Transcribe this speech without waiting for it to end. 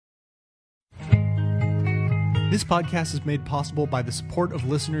This podcast is made possible by the support of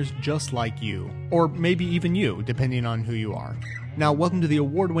listeners just like you, or maybe even you, depending on who you are. Now, welcome to the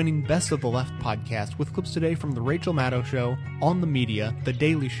award-winning Best of the Left podcast with clips today from The Rachel Maddow Show, On the Media, The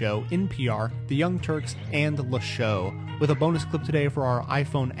Daily Show, NPR, The Young Turks, and Le Show, with a bonus clip today for our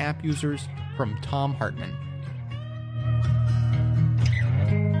iPhone app users from Thom Hartmann.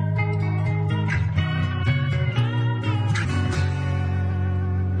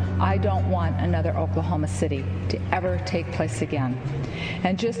 I don't want another Oklahoma City to ever take place again.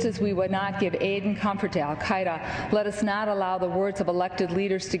 And just as we would not give aid and comfort to al-Qaeda, let us not allow the words of elected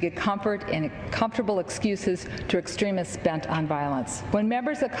leaders to give comfort and comfortable excuses to extremists bent on violence. When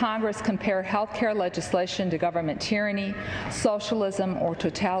members of Congress compare health care legislation to government tyranny, socialism, or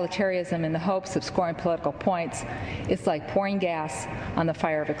totalitarianism in the hopes of scoring political points, it's like pouring gas on the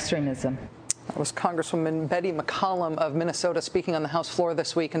fire of extremism. That was Congresswoman Betty McCollum of Minnesota speaking on the House floor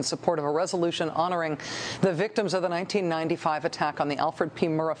this week in support of a resolution honoring the victims of the 1995 attack on the Alfred P.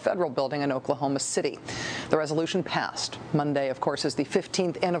 Murrah Federal Building in Oklahoma City. The resolution passed. Monday, of course, is the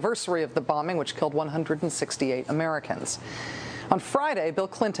 15th anniversary of the bombing, which killed 168 Americans. On Friday, Bill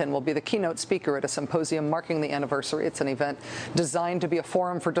Clinton will be the keynote speaker at a symposium marking the anniversary. It's an event designed to be a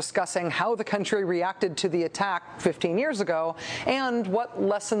forum for discussing how the country reacted to the attack 15 years ago and what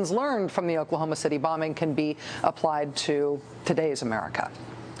lessons learned from the Oklahoma City bombing can be applied to today's America.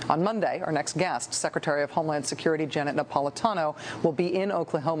 On Monday, our next guest, Secretary of Homeland Security Janet Napolitano, will be in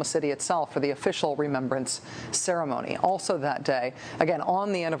Oklahoma City itself for the official remembrance ceremony. Also that day, again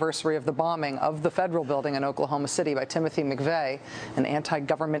on the anniversary of the bombing of the federal building in Oklahoma City by Timothy McVeigh, an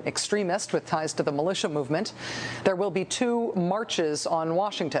anti-government extremist with ties to the militia movement, there will be two marches on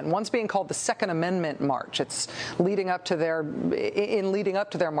Washington. One's being called the Second Amendment March. It's leading up to their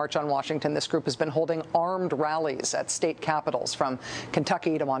march on Washington. This group has been holding armed rallies at state capitals from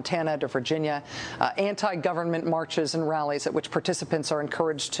Kentucky to Montana to Virginia, anti-government marches and rallies at which participants are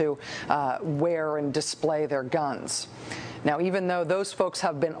encouraged to wear and display their guns. Now, even though those folks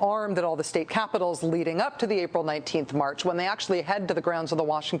have been armed at all the state capitals leading up to the April 19th march, when they actually head to the grounds of the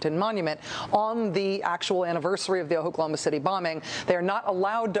Washington Monument on the actual anniversary of the Oklahoma City bombing, they are not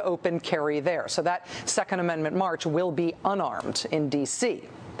allowed to open carry there. So that Second Amendment march will be unarmed in D.C.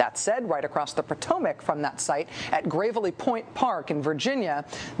 That said, right across the Potomac from that site at Gravely Point Park in Virginia,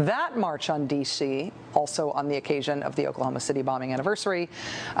 that march on D.C., also on the occasion of the Oklahoma City bombing anniversary,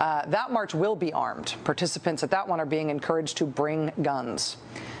 that march will be armed. Participants at that one are being encouraged to bring guns.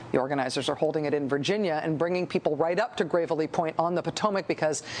 The organizers are holding it in Virginia and bringing people right up to Gravely Point on the Potomac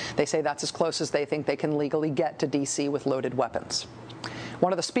because they say that's as close as they think they can legally get to D.C. with loaded weapons.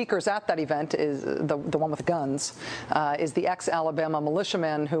 One of the speakers at that event is the one with guns, is the ex-Alabama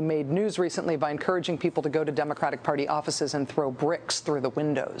militiaman who made news recently by encouraging people to go to Democratic Party offices and throw bricks through the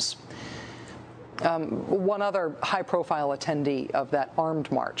windows. One other high-profile attendee of that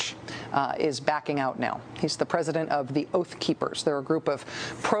armed march is backing out now. He's the president of the Oath Keepers. They're a group of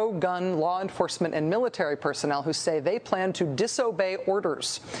pro-gun law enforcement and military personnel who say they plan to disobey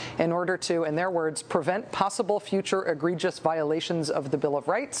orders in order to, in their words, prevent possible future egregious violations of the Bill of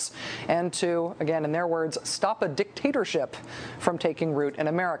Rights and to, again, in their words, stop a dictatorship from taking root in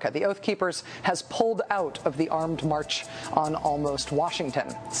America. The Oath Keepers has pulled out of the armed march on Almost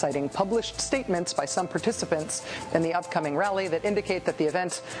Washington, citing published statements by some participants in the upcoming rally that indicate that the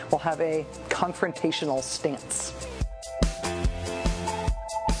event will have a confrontational stance.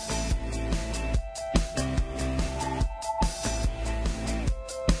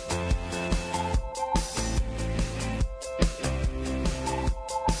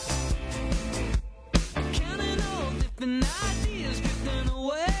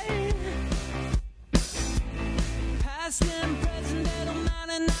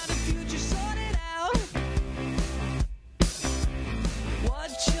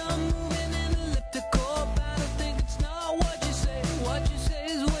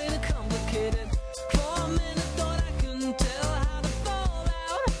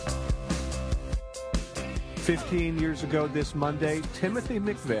 Years ago this Monday, Timothy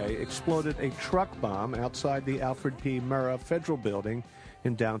McVeigh exploded a truck bomb outside the Alfred P. Murrah Federal Building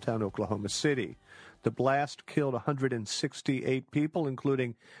in downtown Oklahoma City. The blast killed 168 people,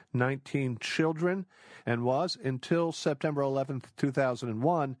 including 19 children, and was, until September 11,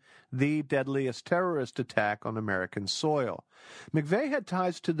 2001, the deadliest terrorist attack on American soil. McVeigh had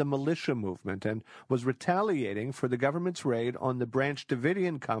ties to the militia movement and was retaliating for the government's raid on the Branch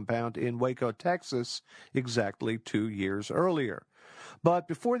Davidian compound in Waco, Texas, exactly 2 years earlier. But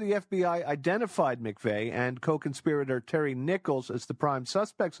before the FBI identified McVeigh and co-conspirator Terry Nichols as the prime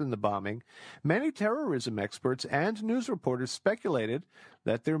suspects in the bombing, many terrorism experts and news reporters speculated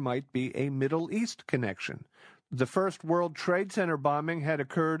that there might be a Middle East connection. The first World Trade Center bombing had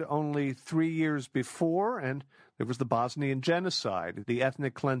occurred only 3 years before, and there was the Bosnian genocide, the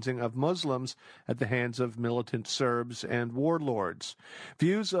ethnic cleansing of Muslims at the hands of militant Serbs and warlords.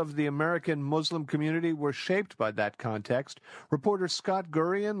 Views of the American Muslim community were shaped by that context. Reporter Scott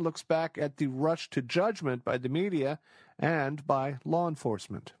Gurian looks back at the rush to judgment by the media and by law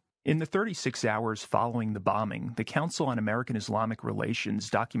enforcement. In the 36 hours following the bombing, the Council on American Islamic Relations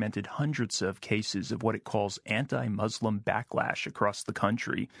documented hundreds of cases of what it calls anti-Muslim backlash across the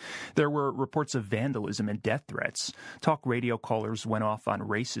country. There were reports of vandalism and death threats. Talk radio callers went off on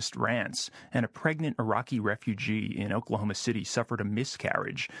racist rants, and a pregnant Iraqi refugee in Oklahoma City suffered a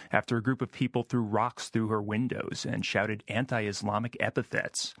miscarriage after a group of people threw rocks through her windows and shouted anti-Islamic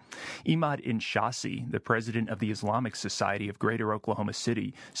epithets. Imad Inshasi, the president of the Islamic Society of Greater Oklahoma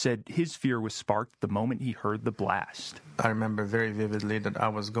City, said his fear was sparked the moment he heard the blast. I remember very vividly that I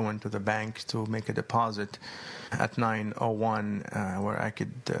was going to the bank to make a deposit at 9:01 where I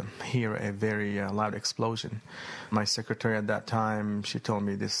could hear a very loud explosion. My secretary at that time, she told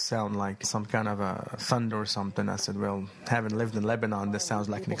me this sounded like some kind of a thunder or something. I said, well, having lived in Lebanon, this sounds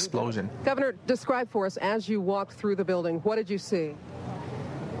like an explosion. Governor, describe for us, as you walked through the building, what did you see?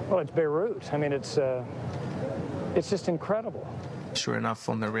 Well, it's Beirut. I mean, it's just incredible. Sure enough,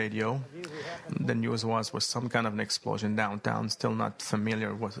 on the radio, the news was some kind of an explosion downtown, still not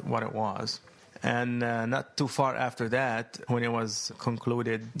familiar with what it was. And not too far after that, when it was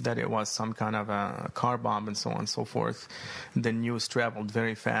concluded that it was some kind of a car bomb and so on and so forth, the news traveled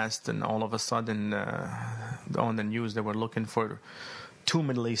very fast, and all of a sudden on the news they were looking for 2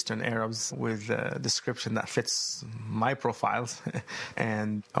 Middle Eastern Arabs with a description that fits my profiles,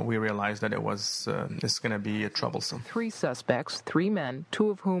 and we realized that it's going to be troublesome. 3 suspects, 3 men,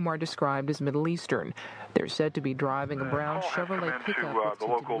 2 of whom are described as Middle Eastern. They're said to be driving a brown Chevrolet pickup. To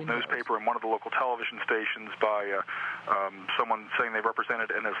the local newspaper and one of the local television stations by someone saying they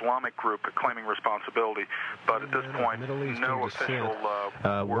represented an Islamic group claiming responsibility, but at this point, no official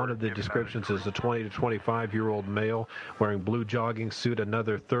one of the descriptions is a 20 to 25-year-old male wearing blue jogging suit,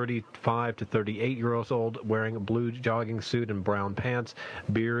 another 35 to 38-year-old wearing a blue jogging suit and brown pants,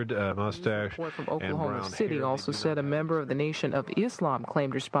 beard, mustache, report from Oklahoma and City hair. also said a member of the Nation of Islam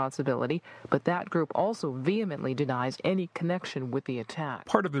claimed responsibility, but that group also vehemently denies any connection with the attack.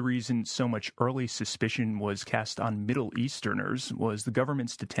 Part of the reason so much early suspicion was cast on Middle Easterners was the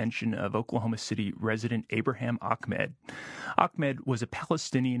government's detention of Oklahoma City resident Abraham Ahmed. Ahmed was a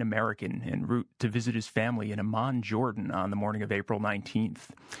Palestinian American en route to visit his family in Amman, Jordan on the morning of April 19th.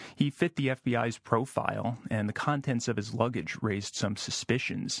 He fit the FBI's profile, and the contents of his luggage raised some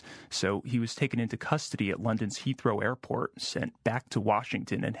suspicions, so he was taken into custody at London's Heathrow Airport, sent back to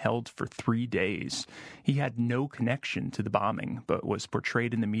Washington, and held for 3 days. He had no connection to the bombing, but was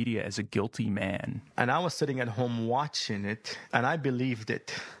portrayed in the media as a guilty man. And I was sitting at home watching it, and I believed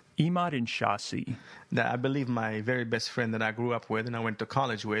it. Imad Inshasi. That I believe my very best friend that I grew up with and I went to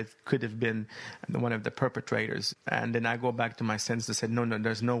college with could have been one of the perpetrators. And then I go back to my senses and said, no,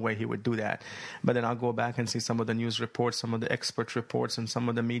 there's no way he would do that. But then I'll go back and see some of the news reports, some of the expert reports, and some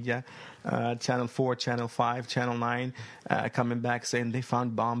of the media, Channel 4, Channel 5, Channel 9, coming back saying they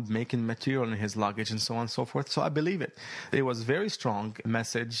found bomb-making material in his luggage and so on and so forth. So I believe it. It was a very strong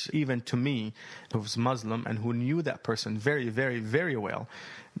message, even to me, who was Muslim and who knew that person very, very, very well,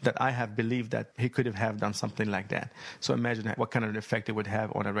 that I have believed that he could have done something like that. So imagine what kind of an effect it would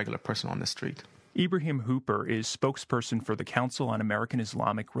have on a regular person on the street. Ibrahim Hooper is spokesperson for the Council on American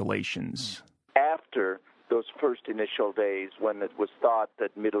Islamic Relations. After those first initial days, when it was thought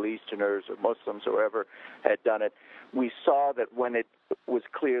that Middle Easterners or Muslims or whoever had done it, we saw that when it was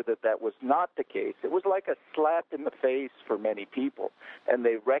clear that that was not the case, it was like a slap in the face for many people. And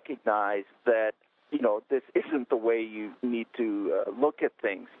they recognized that this isn't the way you need to look at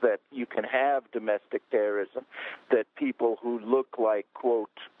things, that you can have domestic terrorism, that people who look like, quote,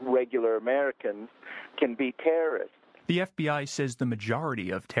 regular Americans can be terrorists. The FBI says the majority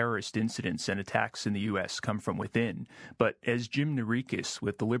of terrorist incidents and attacks in the U.S. come from within. But as Jim Narikis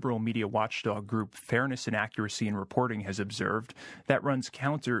with the liberal media watchdog group Fairness and Accuracy in Reporting has observed, that runs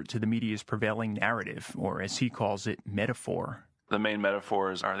counter to the media's prevailing narrative, or as he calls it, metaphor. The main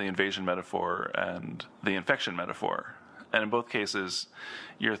metaphors are the invasion metaphor and the infection metaphor. And in both cases,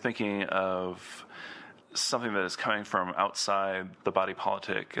 you're thinking of something that is coming from outside the body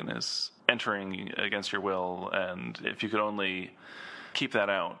politic and is entering against your will. And if you could only keep that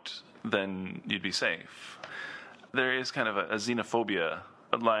out, then you'd be safe. There is kind of a xenophobia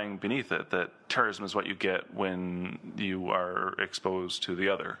lying beneath it, that terrorism is what you get when you are exposed to the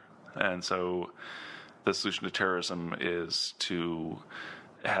other. And so the solution to terrorism is to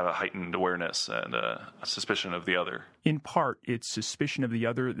have a heightened awareness and a suspicion of the other. In part, it's suspicion of the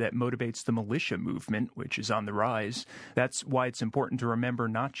other that motivates the militia movement, which is on the rise. That's why it's important to remember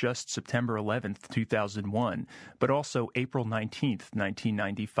not just September 11th, 2001, but also April 19th,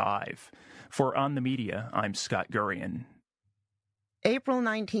 1995. For On the Media, I'm Scott Gurian. April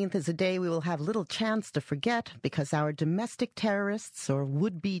 19th is a day we will have little chance to forget because our domestic terrorists or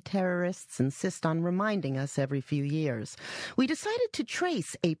would-be terrorists insist on reminding us every few years. We decided to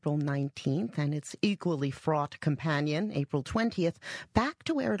trace April 19th and its equally fraught companion, April 20th, back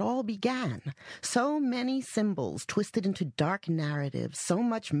to where it all began. So many symbols twisted into dark narratives, so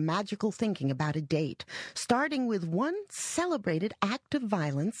much magical thinking about a date, starting with one celebrated act of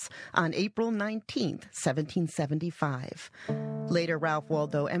violence on April 19th, 1775. Later, Ralph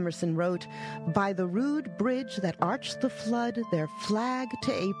Waldo Emerson wrote, "By the rude bridge that arched the flood, their flag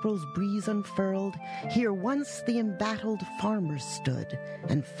to April's breeze unfurled, here once the embattled farmers stood,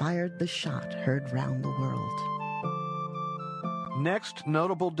 and fired the shot heard round the world." Next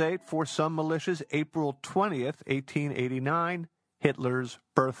notable date for some militias, April 20th, 1889, Hitler's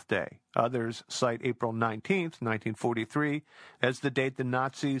birthday. Others cite April 19th, 1943, as the date the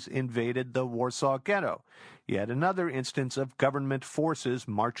Nazis invaded the Warsaw Ghetto. Yet another instance of government forces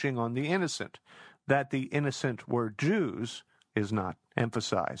marching on the innocent. That the innocent were Jews is not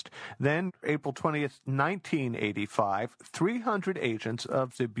emphasized. Then, April 20th, 1985, 300 agents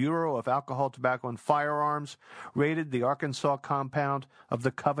of the Bureau of Alcohol, Tobacco, and Firearms raided the Arkansas compound of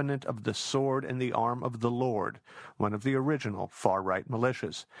the Covenant of the Sword and the Arm of the Lord, one of the original far-right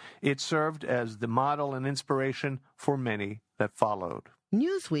militias. It served as the model and inspiration for many that followed.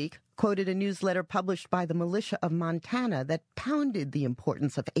 Newsweek quoted a newsletter published by the militia of Montana that pounded the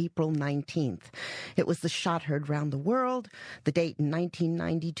importance of April 19th. It was the shot heard round the world, the date in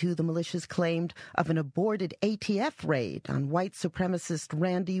 1992 the militias claimed of an aborted ATF raid on white supremacist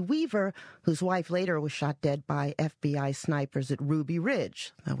Randy Weaver, whose wife later was shot dead by FBI snipers at Ruby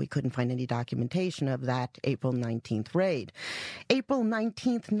Ridge, though we couldn't find any documentation of that April 19th raid. April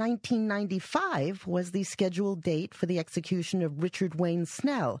 19th, 1995 was the scheduled date for the execution of Richard Wayne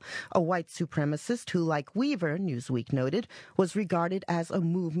Snell, a white supremacist who, like Weaver, Newsweek noted, was regarded as a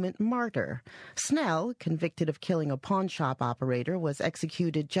movement martyr. Snell, convicted of killing a pawn shop operator, was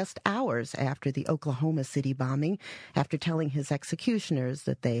executed just hours after the Oklahoma City bombing, after telling his executioners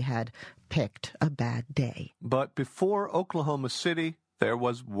that they had picked a bad day. But before Oklahoma City, there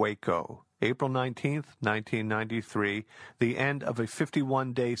was Waco. April 19th, 1993, the end of a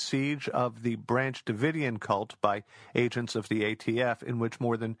 51-day siege of the Branch Davidian cult by agents of the ATF, in which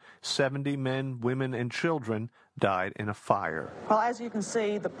more than 70 men, women, and children died in a fire. Well, as you can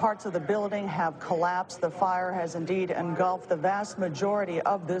see, the parts of the building have collapsed. The fire has indeed engulfed the vast majority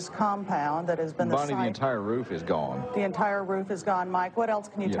of this compound that has been the Bonnie, site. the entire roof is gone. The entire roof is gone. Mike, what else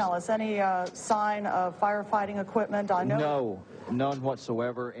can you tell us? Any sign of firefighting equipment? I know. No, none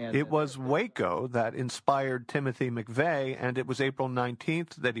whatsoever. And it was Waco that inspired Timothy McVeigh, and it was April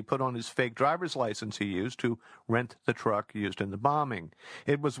 19th that he put on his fake driver's license he used to rent the truck used in the bombing.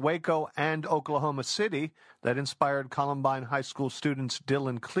 It was Waco and Oklahoma City that inspired Columbine High School students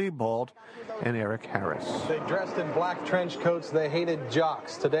Dylan Klebold and Eric Harris. They dressed in black trench coats. They hated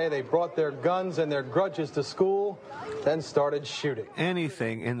jocks. Today they brought their guns and their grudges to school, then started shooting.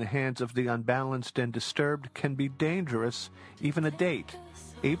 Anything in the hands of the unbalanced and disturbed can be dangerous, even a date.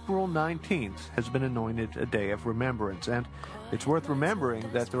 April 19th has been anointed a day of remembrance, and it's worth remembering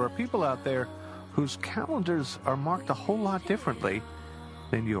that there are people out there whose calendars are marked a whole lot differently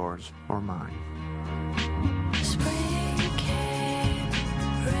than yours or mine.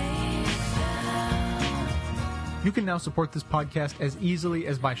 You can now support this podcast as easily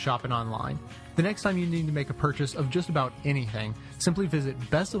as by shopping online. The next time you need to make a purchase of just about anything, simply visit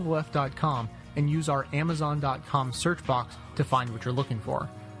bestoftheleft.com and use our Amazon.com search box to find what you're looking for.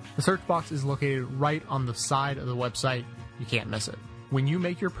 The search box is located right on the side of the website. You can't miss it. When you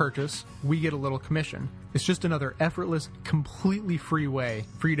make your purchase, we get a little commission. It's just another effortless, completely free way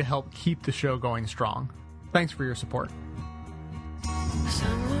for you to help keep the show going strong. Thanks for your support.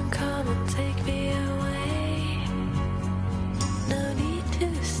 Someone come and take me away. No need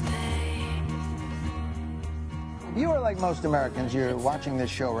to stay. You are like most Americans. You're watching this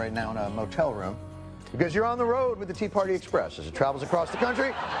show right now in a motel room because you're on the road with the Tea Party Express as it travels across the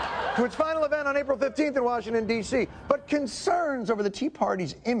country to its final event on April 15th in Washington, D.C. But concerns over the Tea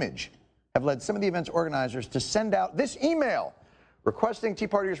Party's image have led some of the event's organizers to send out this email requesting Tea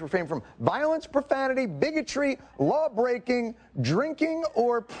Partiers refrain from violence, profanity, bigotry, law-breaking, drinking,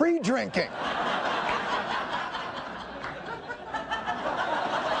 or pre-drinking.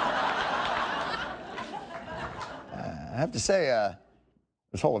 I have to say,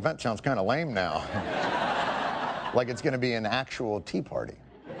 This whole event sounds kind of lame now. Like it's going to be an actual tea party.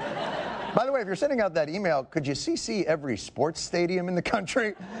 By the way, if you're sending out that email, could you CC every sports stadium in the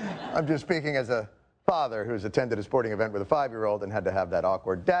country? I'm just speaking as a father who's attended a sporting event with a 5-year-old and had to have that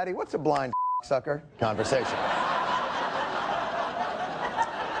awkward, "Daddy, what's a blind sucker?" conversation.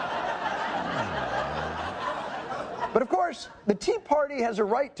 But of course, the Tea Party has a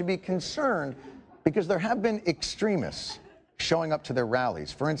right to be concerned because there have been extremists showing up to their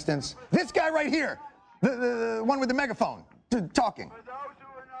rallies. For instance, this guy right here, the one with the megaphone, talking.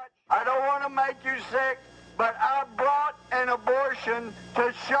 I don't want to make you sick, but I brought an abortion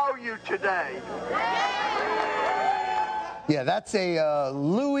to show you today. Yeah, that's a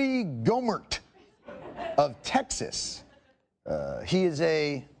Louis Gohmert of Texas. He is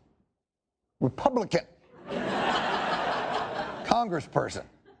a Republican congressperson.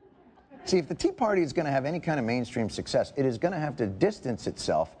 See, if the Tea Party is going to have any kind of mainstream success, it is going to have to distance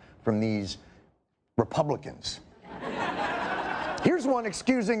itself from these Republicans. Here's one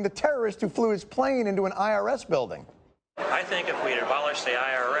excusing the terrorist who flew his plane into an IRS building. I think if we'd abolished the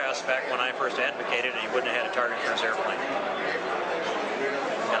IRS back when I first advocated it, he wouldn't have had a target for his airplane.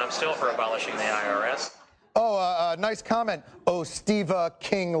 And I'm still for abolishing the IRS. Oh, nice comment. Oh, Steve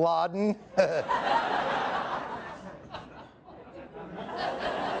King Laden.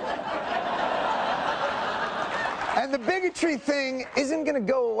 And the bigotry thing isn't going to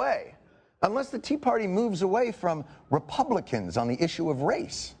go away unless the Tea Party moves away from Republicans on the issue of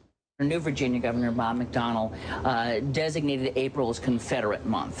race. New Virginia Governor Bob McDonnell designated April as Confederate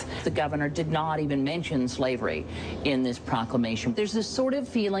Month. The governor did not even mention slavery in this proclamation. There's this sort of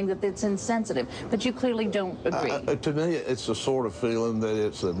feeling that it's insensitive, but you clearly don't agree. To me, it's a sort of feeling that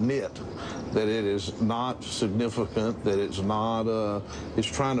it's a nit, that it is not significant, that it's not, it's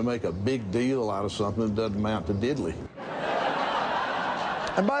trying to make a big deal out of something that doesn't amount to diddly.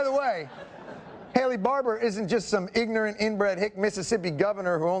 And by the way, Haley Barbour isn't just some ignorant, inbred hick Mississippi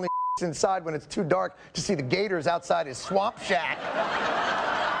governor who only inside when it's too dark to see the gators outside his swamp shack.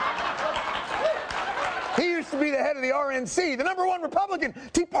 He used to be the head of the RNC, the #1 Republican.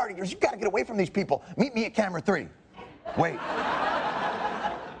 Tea Partiers, you've got to get away from these people. Meet me at camera 3. Wait.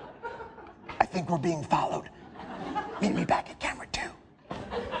 I think we're being followed. Meet me back at camera 2.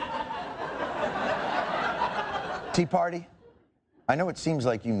 Tea Party, I know it seems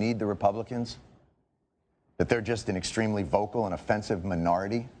like you need the Republicans, that they're just an extremely vocal and offensive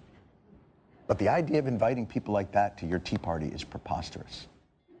minority. But the idea of inviting people like that to your Tea Party is preposterous.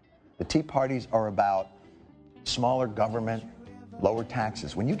 The Tea Parties are about smaller government, lower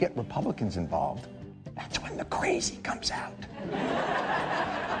taxes. When you get Republicans involved, that's when the crazy comes out.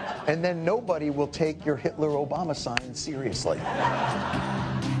 And then nobody will take your Hitler-Obama sign seriously.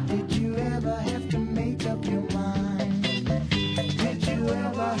 Did you ever have to make up your mind? Did you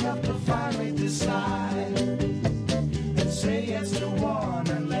ever have to finally decide and say yes to one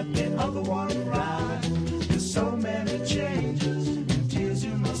and let the other one ride? There's so many changes and tears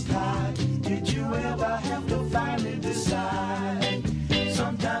you must hide. Did you ever have to finally decide?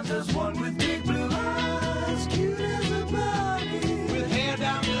 Sometimes there's one with big blue eyes, cute as a bunny, with hair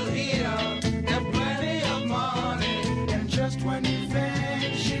down to here and plenty of money. And just when you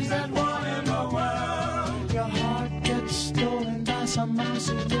think she's that one in the world, your heart gets stolen by some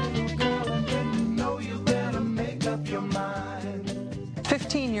mousy little girl, and then you know you better make up your mind.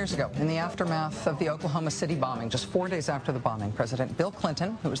 15 years ago, in the aftermath of the Oklahoma City bombing, just 4 days after the bombing, President Bill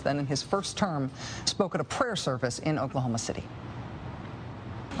Clinton, who was then in his first term, spoke at a prayer service in Oklahoma City.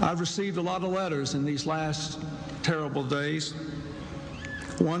 I've received a lot of letters in these last terrible days.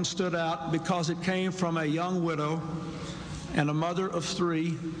 One stood out because it came from a young widow and a mother of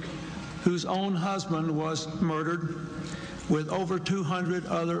 3 whose own husband was murdered with over 200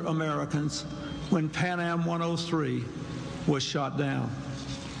 other Americans when Pan Am 103 was shot down.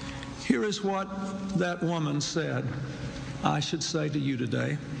 Here is what that woman said I should say to you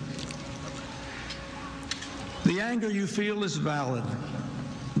today. The anger you feel is valid,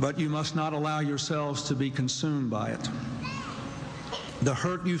 but you must not allow yourselves to be consumed by it. The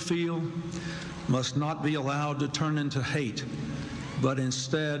hurt you feel must not be allowed to turn into hate, but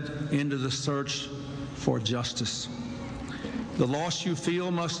instead into the search for justice. The loss you feel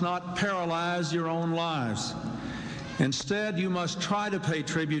must not paralyze your own lives. Instead, you must try to pay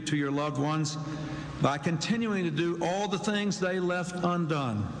tribute to your loved ones by continuing to do all the things they left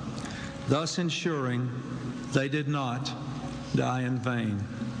undone, thus ensuring they did not die in vain.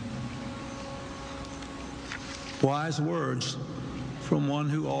 Wise words from one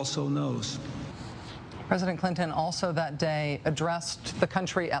who also knows. President Clinton also that day addressed the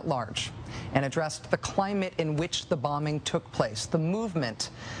country at large and addressed the climate in which the bombing took place, the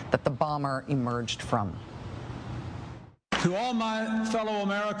movement that the bomber emerged from. To all my fellow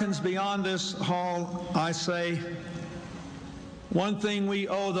Americans beyond this hall, I say, one thing we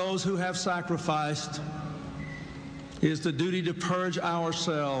owe those who have sacrificed is the duty to purge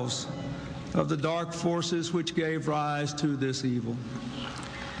ourselves of the dark forces which gave rise to this evil.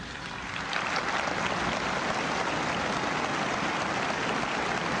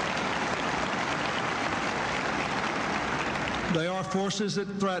 They are forces that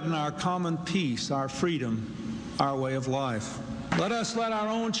threaten our common peace, our freedom, our way of life. Let us let our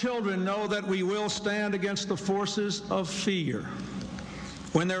own children know that we will stand against the forces of fear.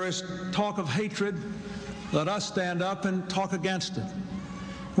 When there is talk of hatred, let us stand up and talk against it.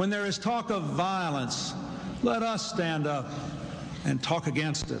 When there is talk of violence, let us stand up and talk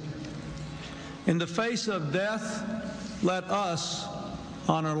against it. In the face of death, let us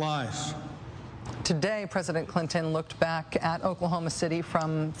honor life. Today, President Clinton looked back at Oklahoma City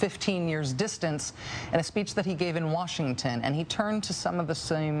from 15 years' distance in a speech that he gave in Washington, and he turned to some of the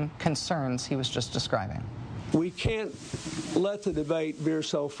same concerns he was just describing. We can't let the debate veer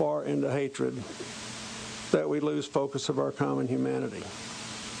so far into hatred that we lose focus of our common humanity.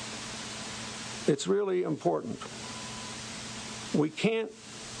 It's really important. We can't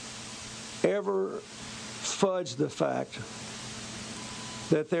ever fudge the fact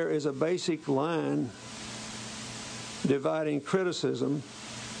that there is a basic line dividing criticism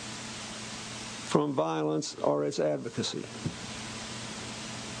from violence or its advocacy.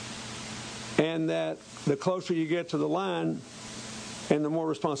 And that the closer you get to the line and the more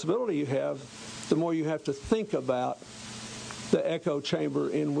responsibility you have, the more you have to think about the echo chamber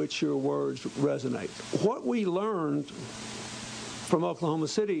in which your words resonate. What we learned from Oklahoma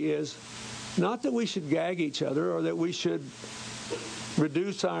City is not that we should gag each other or that we should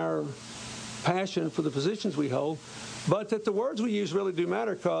reduce our passion for the positions we hold, but that the words we use really do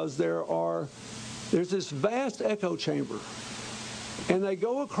matter, because there's this vast echo chamber, and they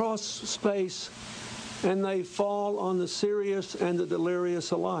go across space and they fall on the serious and the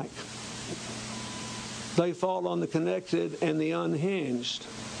delirious alike. They fall on the connected and the unhinged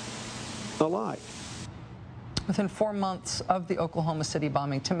alike. Within 4 months of the Oklahoma City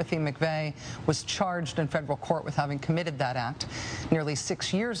bombing, Timothy McVeigh was charged in federal court with having committed that act. Nearly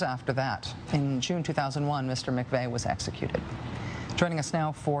 6 years after that, in June 2001, Mr. McVeigh was executed. Joining us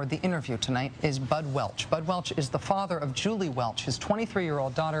now for the interview tonight is Bud Welch. Bud Welch is the father of Julie Welch, his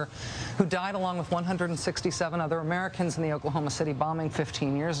 23-year-old daughter, who died along with 167 other Americans in the Oklahoma City bombing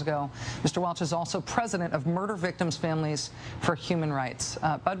 15 years ago. Mr. Welch is also president of Murder Victims Families for Human Rights.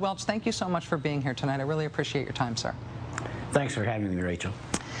 Bud Welch, thank you so much for being here tonight. I really appreciate your time, sir. Thanks for having me, Rachel.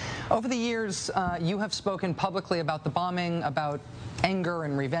 Over the years, you have spoken publicly about the bombing, about anger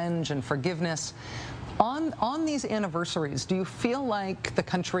and revenge and forgiveness. On these anniversaries, do you feel like the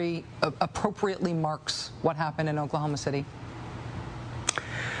country appropriately marks what happened in Oklahoma City?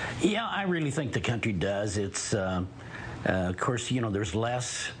 Yeah, I really think the country does. It's, of course, you know, there's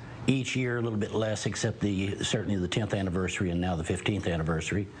less each year, a little bit less, except certainly the 10th anniversary and now the 15th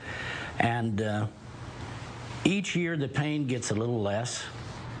anniversary. And each year the pain gets a little less,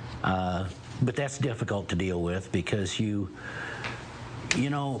 but that's difficult to deal with because you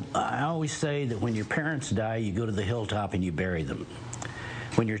know, I always say that when your parents die, you go to the hilltop and you bury them.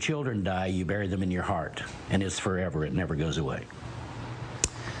 When your children die, you bury them in your heart, and it's forever. It never goes away.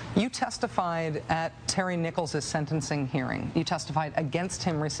 You testified at Terry Nichols' sentencing hearing. You testified against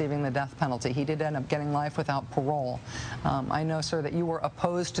him receiving the death penalty. He did end up getting life without parole. I know, sir, that you were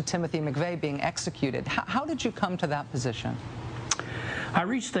opposed to Timothy McVeigh being executed. How did you come to that position? I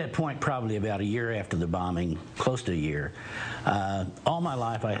reached that point probably about a year after the bombing, close to a year. All my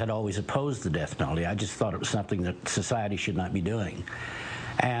life I had always opposed the death penalty. I just thought it was something that society should not be doing.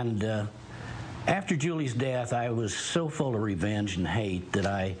 And after Julie's death, I was so full of revenge and hate that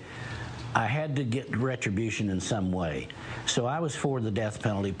I had to get retribution in some way. So I was for the death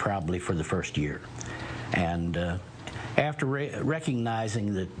penalty probably for the first year. And after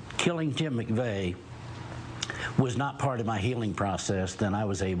recognizing that killing Tim McVeigh was not part of my healing process, then I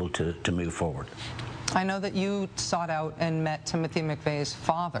was able to move forward. I know that you sought out and met Timothy McVeigh's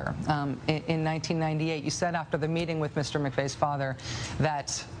father in 1998. You said after the meeting with Mr. McVeigh's father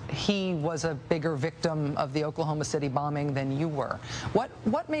that he was a bigger victim of the Oklahoma City bombing than you were.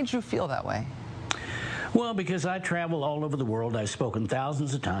 What made you feel that way? Well, because I travel all over the world. I've spoken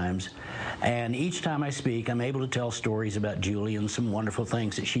thousands of times, and each time I speak, I'm able to tell stories about Julie and some wonderful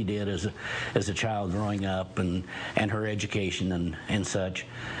things that she did as a child growing up and her education and such.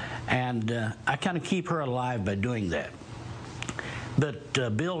 And I kind of keep her alive by doing that.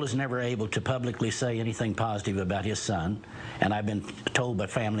 But Bill is never able to publicly say anything positive about his son, and I've been told by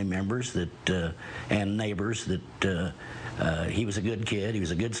family members that and neighbors that he was a good kid, he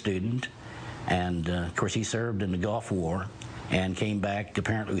was a good student, and of course he served in the Gulf War and came back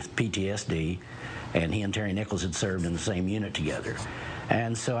apparently with PTSD, and he and Terry Nichols had served in the same unit together.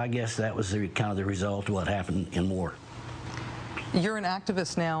 And so I guess that was kind of the result of what happened in war. You're an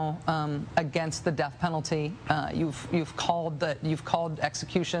activist now against the death penalty. You've called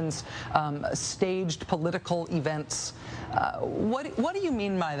executions staged political events. What do you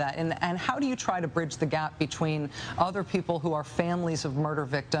mean by that? And how do you try to bridge the gap between other people who are families of murder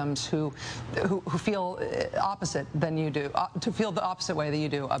victims who feel opposite than you do, to feel the opposite way that you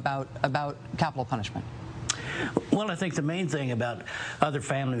do about capital punishment? Well, I think the main thing about other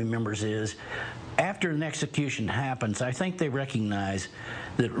family members is after an execution happens, I think they recognize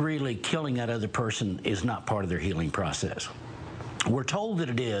that really killing that other person is not part of their healing process. We're told that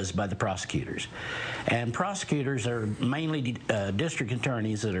it is by the prosecutors, and prosecutors are mainly district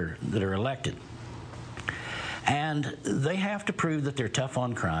attorneys that are elected. And they have to prove that they're tough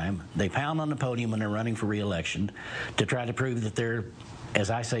on crime. They pound on the podium when they're running for re-election to try to prove that they're, as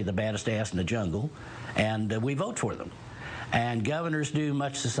I say, the baddest ass in the jungle, and we vote for them. And governors do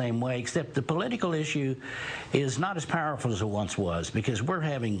much the same way, except the political issue is not as powerful as it once was, because we're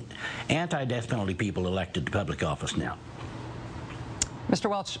having anti-death penalty people elected to public office now. Mr.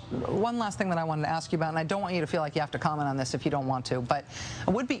 Welch, one last thing that I wanted to ask you about, and I don't want you to feel like you have to comment on this if you don't want to, but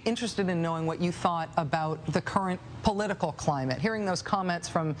I would be interested in knowing what you thought about the current political climate. Hearing those comments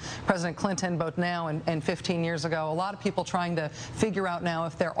from President Clinton both now and 15 years ago, a lot of people trying to figure out now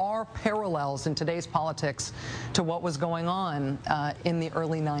if there are parallels in today's politics to what was going on in the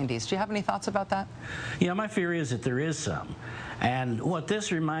early 90s. Do you have any thoughts about that? Yeah, my fear is that there is some. And what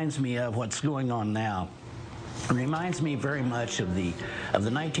this reminds me of, what's going on now, it reminds me very much of the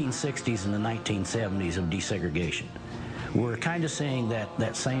 1960s and the 1970s of desegregation. We're kind of seeing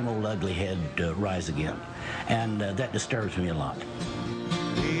that same old ugly head rise again, and that disturbs me a lot.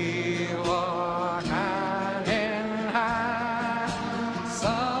 We walk hand in hand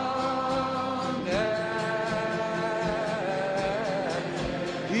someday,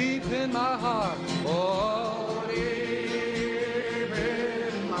 deep in my heart. Oh, deep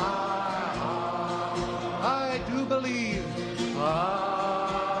in my heart, I do believe,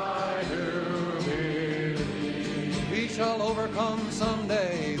 we shall overcome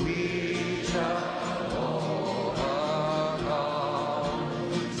someday. We shall overcome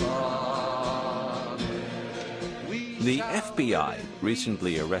someday. The FBI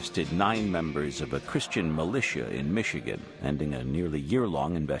recently arrested 9 members of a Christian militia in Michigan, ending a nearly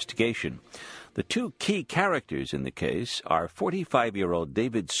year-long investigation. The 2 key characters in the case are 45-year-old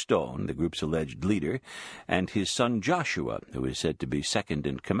David Stone, the group's alleged leader, and his son Joshua, who is said to be second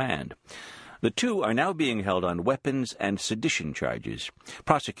in command. The 2 are now being held on weapons and sedition charges.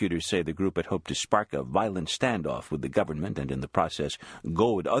 Prosecutors say the group had hoped to spark a violent standoff with the government and in the process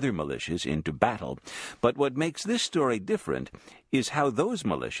goad other militias into battle. But what makes this story different is how those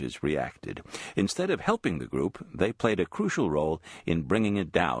militias reacted. Instead of helping the group, they played a crucial role in bringing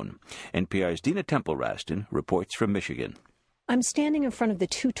it down. NPR's Dina Temple-Raston reports from Michigan. I'm standing in front of the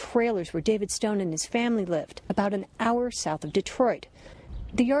 2 trailers where David Stone and his family lived, about an hour south of Detroit.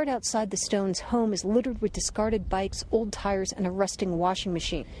 The yard outside the Stones' home is littered with discarded bikes, old tires, and a rusting washing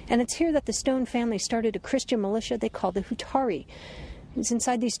machine. And it's here that the Stone family started a Christian militia they call the Hutari. It's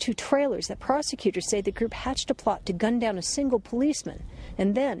inside these 2 trailers that prosecutors say the group hatched a plot to gun down a single policeman,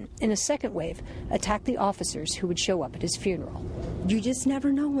 and then, in a second wave, attack the officers who would show up at his funeral. You just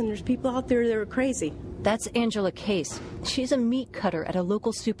never know when there's people out there that are crazy. That's Angela Case. She's a meat cutter at a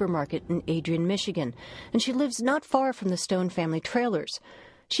local supermarket in Adrian, Michigan, and she lives not far from the Stone family trailers.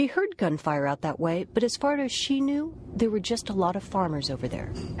 She heard gunfire out that way, but as far as she knew, there were just a lot of farmers over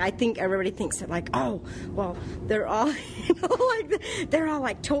there. I think everybody thinks that, like, oh, well, they're all, they're all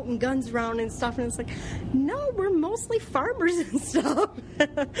like toting guns around and stuff, and it's like, no, we're mostly farmers and stuff.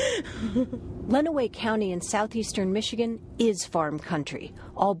 Lenawee County in southeastern Michigan is farm country,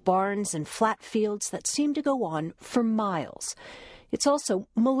 all barns and flat fields that seem to go on for miles. It's also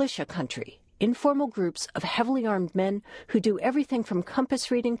militia country. Informal groups of heavily armed men who do everything from compass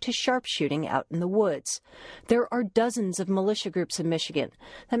reading to sharpshooting out in the woods. There are dozens of militia groups in Michigan.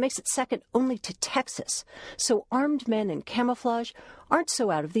 That makes it second only to Texas. So armed men in camouflage aren't so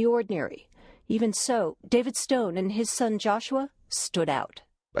out of the ordinary. Even so, David Stone and his son Joshua stood out.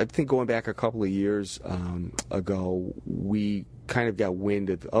 I think going back a couple of years ago, we kind of got wind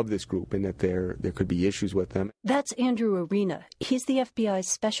of this group and that there could be issues with them. That's Andrew Arena. He's the FBI's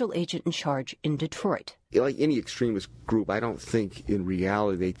special agent in charge in Detroit. Like any extremist group, I don't think in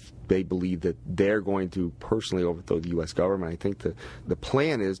reality they believe that they're going to personally overthrow the U.S. government. I think the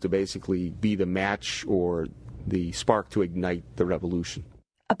plan is to basically be the match or the spark to ignite the revolution.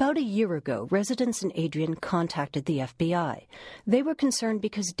 About a year ago, residents in Adrian contacted the FBI. They were concerned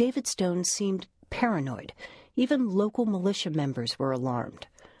because David Stone seemed paranoid. Even local militia members were alarmed.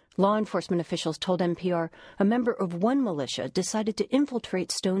 Law enforcement officials told NPR a member of one militia decided to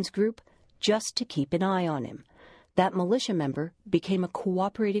infiltrate Stone's group just to keep an eye on him. That militia member became a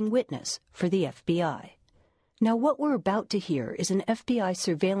cooperating witness for the FBI. Now, what we're about to hear is an FBI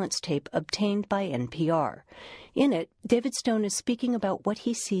surveillance tape obtained by NPR. In it, David Stone is speaking about what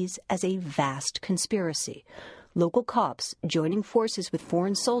he sees as a vast conspiracy. Local cops joining forces with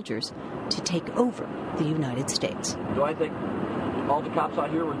foreign soldiers to take over the United States. Do I think all the cops out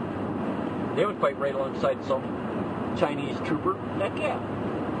here they would fight right alongside some Chinese trooper? Heck yeah.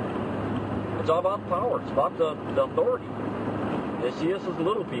 It's all about power. It's about the authority. They see us as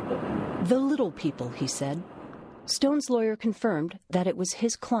little people. The little people, he said. Stone's lawyer confirmed that it was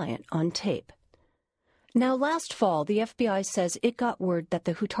his client on tape. Now, last fall, the FBI says it got word that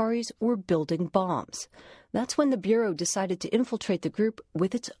the Hutaris were building bombs. That's when the Bureau decided to infiltrate the group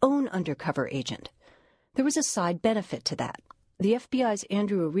with its own undercover agent. There was a side benefit to that. The FBI's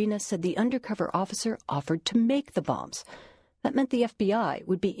Andrew Arena said the undercover officer offered to make the bombs. That meant the FBI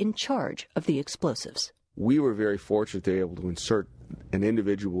would be in charge of the explosives. We were very fortunate to be able to insert an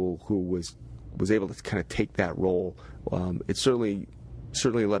individual who was able to kind of take that role. It certainly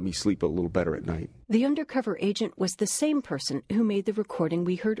let me sleep a little better at night. The undercover agent was the same person who made the recording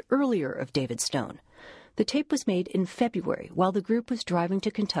we heard earlier of David Stone. The tape was made in February while the group was driving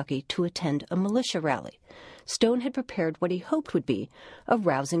to Kentucky to attend a militia rally. Stone had prepared what he hoped would be a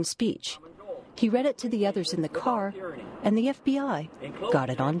rousing speech. He read it to the others in the car, and the FBI got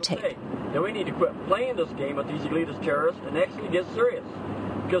it on tape. Then we need to quit playing this game with these elitist terrorists and actually get serious.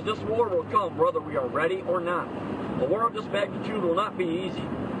 Because this war will come whether we are ready or not. A war of this magnitude will not be easy.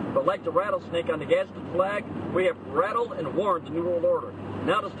 But like the rattlesnake on the Gadsden flag, we have rattled and warned the New World Order.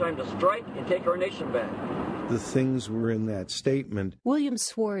 Now it's time to strike and take our nation back. The things were in that statement. William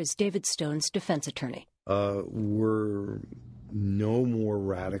Swore is David Stone's defense attorney. Were no more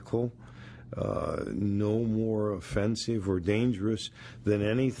radical, no more offensive or dangerous than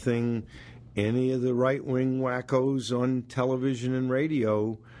anything any of the right-wing wackos on television and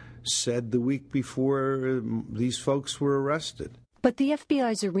radio said the week before these folks were arrested. But the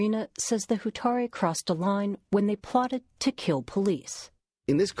FBI's Arena says the Hutari crossed a line when they plotted to kill police.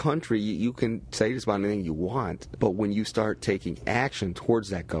 In this country, you can say just about anything you want, but when you start taking action towards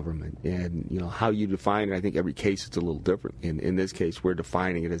that government and how you define it, I think every case is a little different. In this case, we're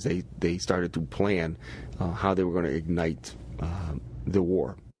defining it as they started to plan how they were going to ignite the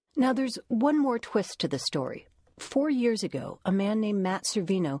war. Now, there's one more twist to the story. 4 years ago, a man named Matt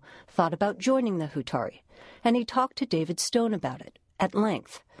Servino thought about joining the Hutari, and he talked to David Stone about it at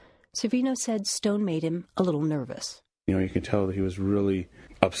length. Servino said Stone made him a little nervous. You can tell that he was really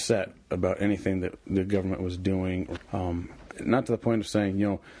upset about anything that the government was doing. Not to the point of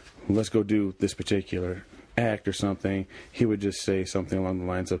saying, let's go do this particular act or something. He would just say something along the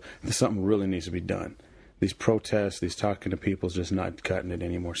lines of, something really needs to be done. These protests, these talking to people is just not cutting it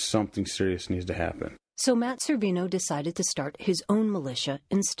anymore. Something serious needs to happen. So Matt Servino decided to start his own militia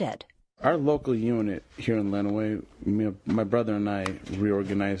instead. Our local unit here in Lenawee, my brother and I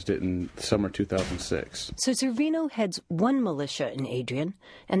reorganized it in summer 2006. So Servino heads one militia in Adrian,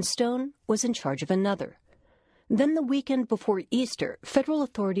 and Stone was in charge of another. Then the weekend before Easter, federal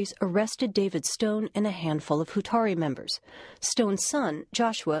authorities arrested David Stone and a handful of Hutari members. Stone's son,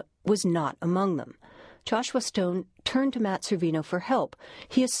 Joshua, was not among them. Joshua Stone turned to Matt Servino for help.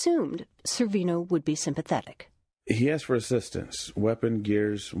 He assumed Servino would be sympathetic. He asked for assistance, weapon,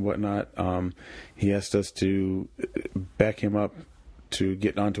 gears, whatnot. He asked us to back him up to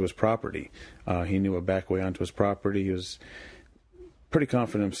get onto his property. He knew a back way onto his property. He was pretty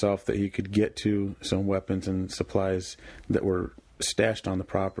confident himself that he could get to some weapons and supplies that were stashed on the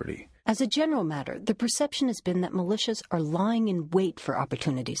property. As a general matter, the perception has been that militias are lying in wait for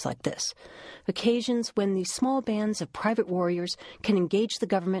opportunities like this, occasions when these small bands of private warriors can engage the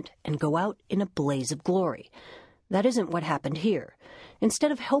government and go out in a blaze of glory. That isn't what happened here.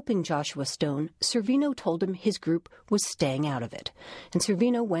 Instead of helping Joshua Stone, Servino told him his group was staying out of it, and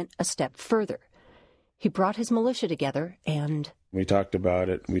Servino went a step further. He brought his militia together and... We talked about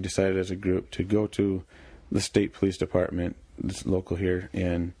it. We decided as a group to go to the state police department, this local here,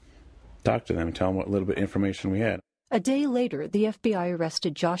 and talk to them and tell them what little bit of information we had. A day later, the FBI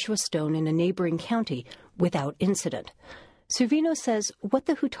arrested Joshua Stone in a neighboring county without incident. Servino says what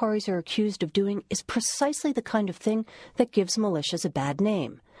the Hutaris are accused of doing is precisely the kind of thing that gives militias a bad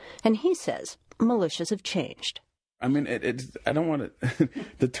name. And he says militias have changed. I mean, I don't want to...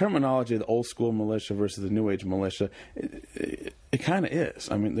 the terminology of the old school militia versus the new age militia, it kind of is.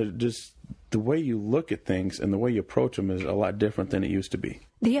 I mean, they're just... the way you look at things and the way you approach them is a lot different than it used to be.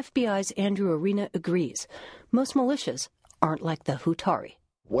 The FBI's Andrew Arena agrees. Most militias aren't like the Hutari.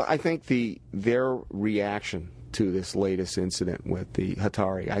 Well, I think their reaction to this latest incident with the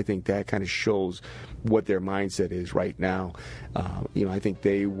Hutari, I think that kind of shows what their mindset is right now. I think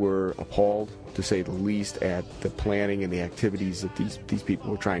they were appalled, to say the least, at the planning and the activities that these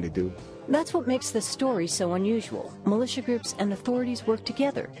people were trying to do. That's what makes this story so unusual. Militia groups and authorities work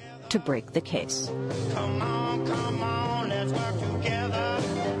together to break the case. Come on, let's work together.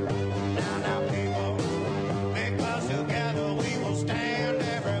 Now, people, because together we will stand,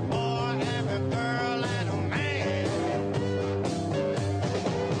 every boy, every girl, and a man.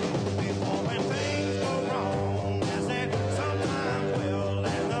 Before when things go wrong, as they sometimes will,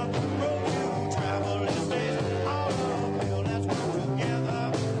 and the road you travel is this all uphill. Let's work together.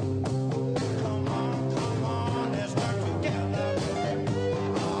 Come on, let's work together.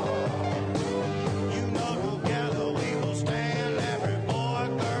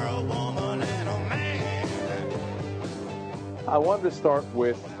 I wanted to start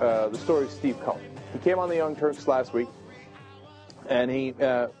with the story of Steve Cohen. He came on the Young Turks last week, and he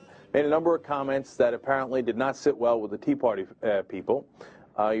made a number of comments that apparently did not sit well with the Tea Party people.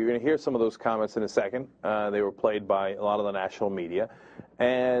 You're going to hear some of those comments in a second. They were played by a lot of the national media.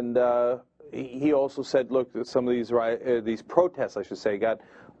 And he also said, look, some of these protests, I should say, got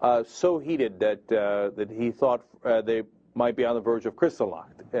so heated that he thought they might be on the verge of crystal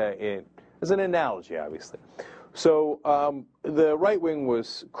locked. As an analogy, obviously. So the right wing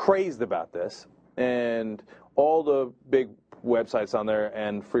was crazed about this, and all the big websites on there,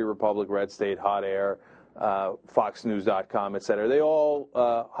 and Free Republic, Red State, Hot Air, FoxNews.com, etc., they all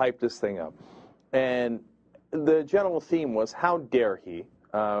hyped this thing up. And the general theme was, how dare he,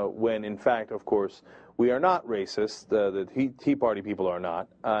 when in fact, of course, we are not racist, the Tea Party people are not,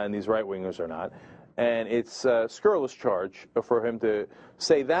 and these right-wingers are not. And it's a scurrilous charge for him to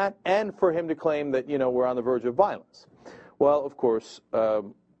say that, and for him to claim that, we're on the verge of violence. Well, of course,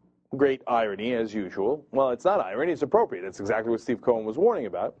 great irony, as usual. Well, it's not irony, it's appropriate. It's exactly what Steve Cohen was warning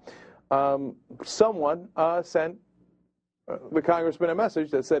about. Someone sent the congressman a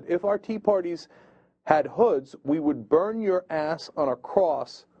message that said, if our Tea Parties had hoods, we would burn your ass on a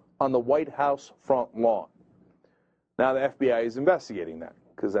cross on the White House front lawn. Now the FBI is investigating that,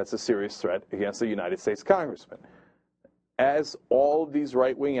 because that's a serious threat against a United States congressman. As all of these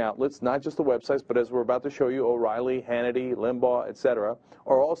right-wing outlets, not just the websites, but as we're about to show you, O'Reilly, Hannity, Limbaugh, etc.,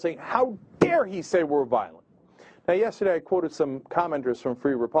 are all saying, how dare he say we're violent? Now, yesterday I quoted some commenters from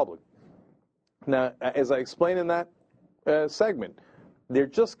Free Republic. Now, as I explained in that segment, they're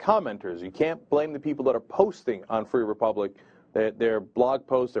just commenters. You can't blame the people that are posting on Free Republic, their blog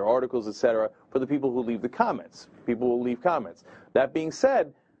posts, their articles, etc., for the people who leave the comments. People will leave comments. That being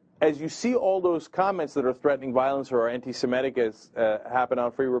said, as you see all those comments that are threatening violence or are anti-Semitic, as happened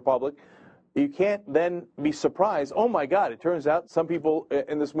on Free Republic, you can't then be surprised, oh my God, it turns out some people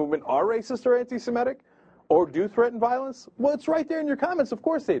in this movement are racist or anti-Semitic, or do threaten violence? Well, it's right there in your comments, of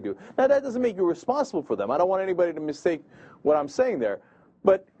course they do. Now, that doesn't make you responsible for them. I don't want anybody to mistake what I'm saying there.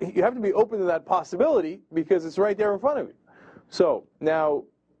 But you have to be open to that possibility, because it's right there in front of you. So, now,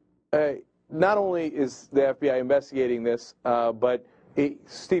 not only is the FBI investigating this, but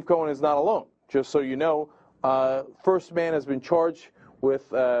Steve Cohen is not alone. Just so you know, first man has been charged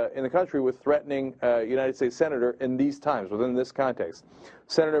with in the country with threatening a United States senator in these times, within this context.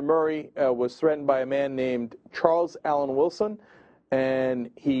 Senator Murray was threatened by a man named Charles Allen Wilson, and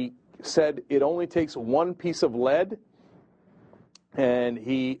he said it only takes one piece of lead. And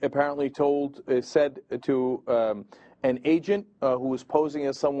he apparently said to an agent who was posing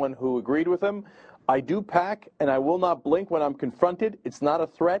as someone who agreed with him, I do pack and I will not blink when I'm confronted. It's not a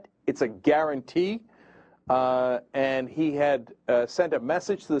threat. It's a guarantee. And he had sent a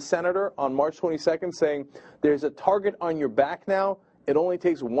message to the senator on March 22nd saying, there's a target on your back now. It only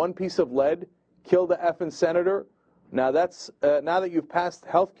takes one piece of lead. Kill the effing senator. Now now that you've passed the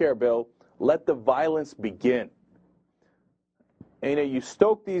health care bill, let the violence begin. And, you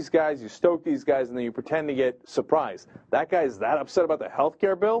stoke these guys, and then you pretend to get surprised. That guy's that upset about the health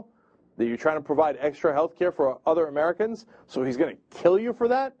care bill that you're trying to provide extra health care for other Americans, so he's going to kill you for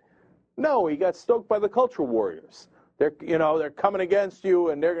that? No, he got stoked by the culture warriors. They're coming against you,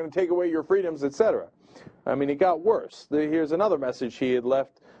 and they're going to take away your freedoms, etc. I mean, it got worse. Here's another message he had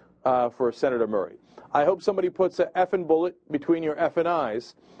left for Senator Murray. I hope somebody puts a effing bullet between your effing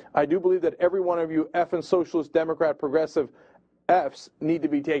eyes. I do believe that every one of you effing socialist, Democrat, progressive Fs need to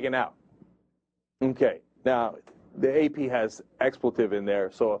be taken out. Okay, now the AP has expletive in there,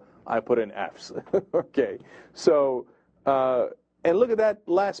 so I put in Fs. Okay, so, and look at that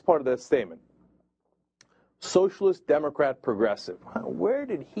last part of that statement. Socialist, Democrat, progressive. Where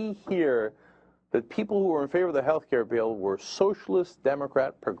did he hear that people who were in favor of the health care bill were socialist,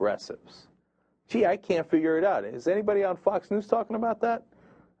 Democrat, progressives? Gee, I can't figure it out. Is anybody on Fox News talking about that?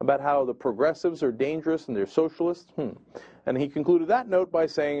 About how the progressives are dangerous and they're socialists? And he concluded that note by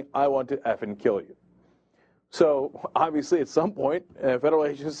saying, I want to effing kill you. So, obviously, at some point, federal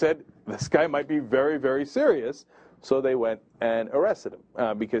agents said, this guy might be very, very serious. So they went and arrested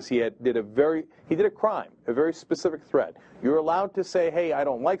him because he did a crime, a very specific threat. You're allowed to say, hey, I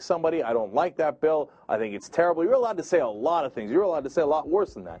don't like somebody, I don't like that bill, I think it's terrible. You're allowed to say a lot of things. You're allowed to say a lot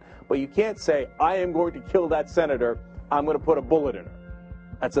worse than that. But you can't say, I am going to kill that senator, I'm going to put a bullet in her.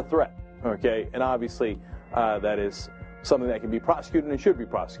 That's a threat, okay? And obviously, that is something that can be prosecuted and should be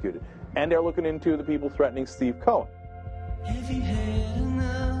prosecuted. And they're looking into the people threatening Steve Cohen. Have you had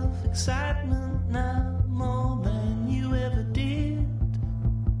enough excitement now, more than you ever did?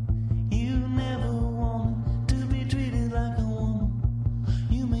 You never wanted to be treated like a woman.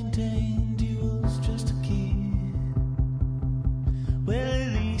 You maintained you was just a kid. Well,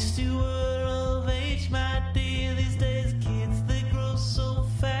 at least you were of age, my dear. These days, kids, they grow so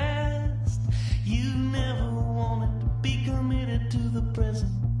fast. You never wanted to be committed to the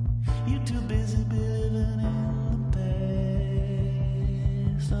present. You're too busy living in the past.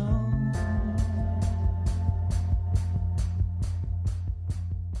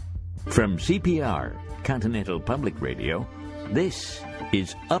 From CPR, Continental Public Radio, this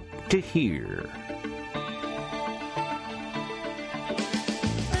is Up to Here.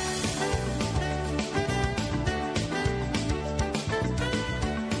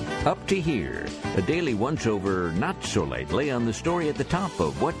 Up to Here, a daily once-over not so lately on the story at the top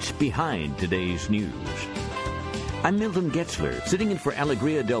of what's behind today's news. I'm Milton Getzler, sitting in for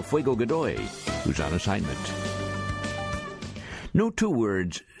Alegria del Fuego Godoy, who's on assignment. No two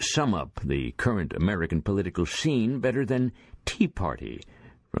words sum up the current American political scene better than Tea Party.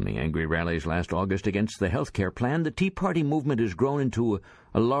 From the angry rallies last August against the health care plan, the Tea Party movement has grown into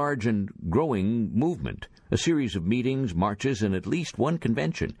a large and growing movement, a series of meetings, marches, and at least one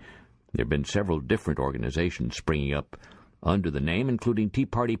convention. There have been several different organizations springing up under the name, including Tea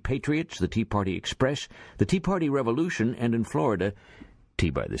Party Patriots, the Tea Party Express, the Tea Party Revolution, and in Florida, Tea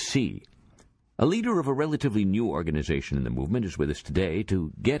by the Sea. A leader of a relatively new organization in the movement is with us today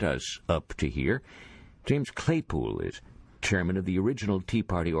to get us up to here. James Claypool is chairman of the original Tea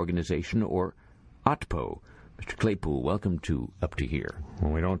Party organization, or OTPO. Mr. Claypool, welcome to Up to Here.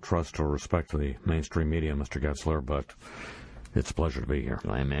 Well, we don't trust or respect the mainstream media, Mr. Getzler, but it's a pleasure to be here.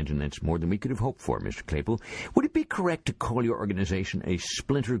 Well, I imagine that's more than we could have hoped for, Mr. Claypool. Would it be correct to call your organization a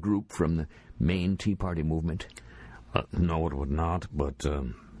splinter group from the main Tea Party movement? No, it would not, but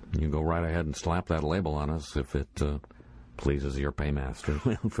you go right ahead and slap that label on us if it pleases your paymaster.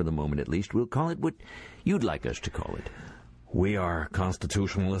 Well, for the moment at least, we'll call it what you'd like us to call it. We are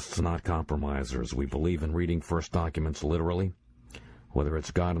constitutionalists, not compromisers. We believe in reading first documents literally. Whether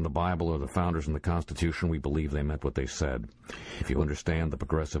it's God in the Bible or the founders in the Constitution, we believe they meant what they said. If you understand the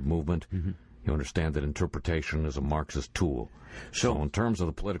progressive movement, you understand that interpretation is a Marxist tool. So in terms of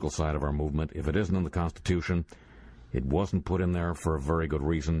the political side of our movement, if it isn't in the Constitution, it wasn't put in there for a very good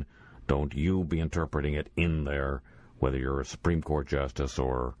reason. Don't you be interpreting it in there, whether you're a Supreme Court justice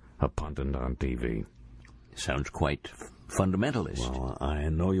or a pundit on TV. Sounds quite fundamentalist. Well, I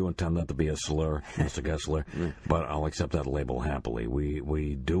know you intend that to be a slur, Mr. Getzler, but I'll accept that label happily.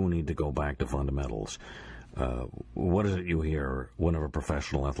 We do need to go back to fundamentals. What is it you hear whenever a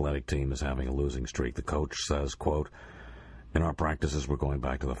professional athletic team is having a losing streak? The coach says, quote, in our practices, we're going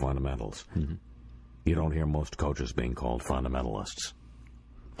back to the fundamentals. You don't hear most coaches being called fundamentalists,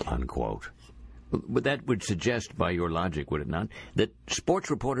 unquote. But that would suggest, by your logic, would it not, that sports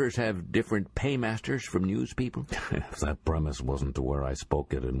reporters have different paymasters from news people? If that premise wasn't to where I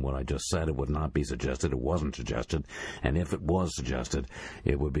spoke it and what I just said, it would not be suggested. It wasn't suggested. And if it was suggested,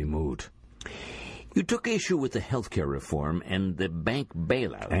 it would be moot. You took issue with the health care reform and the bank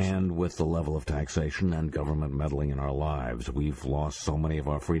bailouts. And with the level of taxation and government meddling in our lives. We've lost so many of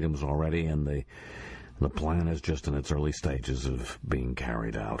our freedoms already, and the The plan is just in its early stages of being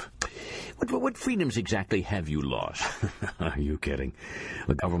carried out. What freedoms exactly have you lost? Are you kidding?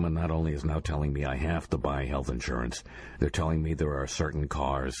 The government not only is now telling me I have to buy health insurance, they're telling me there are certain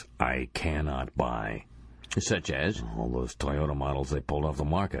cars I cannot buy. Such as? All those Toyota models they pulled off the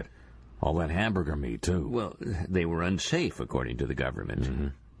market. All that hamburger meat, too. Well, they were unsafe, according to the government. Mm-hmm.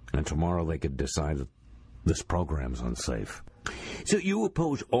 And tomorrow they could decide that this program's unsafe. So you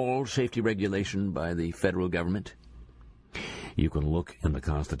oppose all safety regulation by the federal government? You can look in the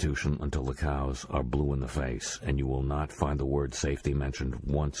Constitution until the cows are blue in the face, and you will not find the word safety mentioned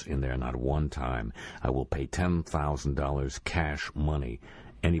once in there, not one time. I will pay $10,000 cash money.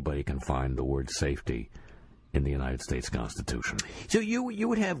 Anybody can find the word safety in the United States Constitution. So you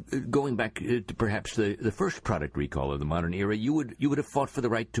would have, going back to perhaps the first product recall of the modern era, you would have fought for the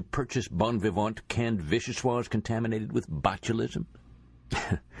right to purchase Bon Vivant canned Vichyssoise contaminated with botulism?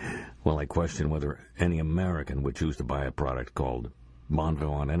 Well, I question whether any American would choose to buy a product called Bon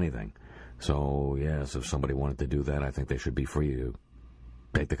Vivant anything. So, yes, if somebody wanted to do that, I think they should be free to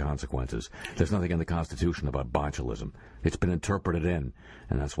take the consequences. There's nothing in the Constitution about botulism. It's been interpreted in,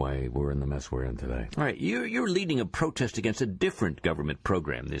 and that's why we're in the mess we're in today. All right, you're leading a protest against a different government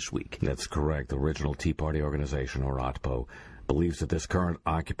program this week. That's correct. The original Tea Party organization, or OTPO, believes that this current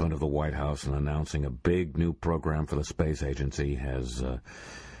occupant of the White House in announcing a big new program for the space agency has,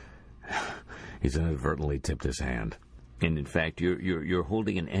 he's inadvertently tipped his hand. And in fact, you're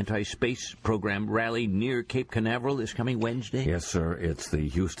holding an anti-space program rally near Cape Canaveral this coming Wednesday? Yes, sir. It's the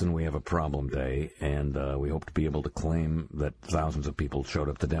Houston We Have a Problem Day, and we hope to be able to claim that thousands of people showed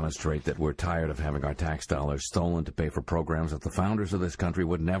up to demonstrate that we're tired of having our tax dollars stolen to pay for programs that the founders of this country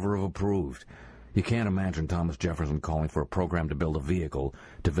would never have approved. You can't imagine Thomas Jefferson calling for a program to build a vehicle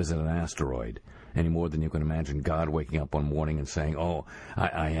to visit an asteroid, any more than you can imagine God waking up one morning and saying, "Oh,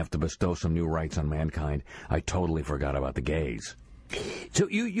 I have to bestow some new rights on mankind. I totally forgot about the gays." So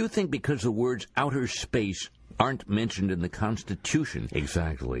you think because the words outer space aren't mentioned in the Constitution?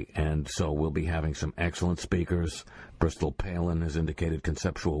 Exactly. And so we'll be having some excellent speakers. Bristol Palin has indicated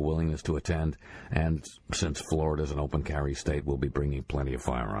conceptual willingness to attend. And since Florida's an open carry state, we'll be bringing plenty of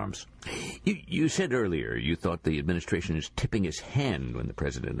firearms. You said earlier you thought the administration is tipping its hand when the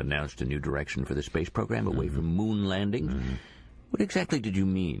president announced a new direction for the space program away from moon landings. Mm-hmm. What exactly did you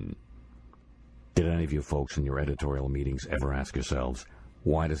mean? Did any of you folks in your editorial meetings ever ask yourselves,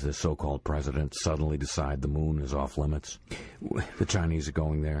 why does this so-called president suddenly decide the moon is off limits? The Chinese are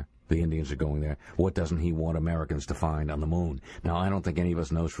going there. The Indians are going there. What doesn't he want Americans to find on the moon? Now, I don't think any of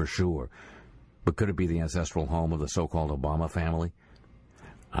us knows for sure, but could it be the ancestral home of the so-called Obama family?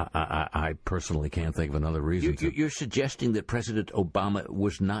 I personally can't think of another reason. You're suggesting that President Obama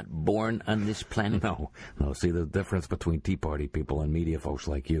was not born on this planet? No. See, the difference between Tea Party people and media folks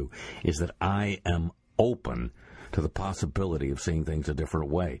like you is that I am open to the possibility of seeing things a different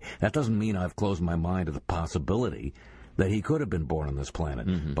way. That doesn't mean I've closed my mind to the possibility that he could have been born on this planet.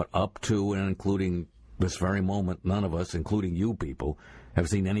 Mm-hmm. But up to and including this very moment, none of us, including you people, have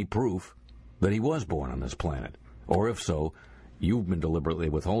seen any proof that he was born on this planet. Or if so, you've been deliberately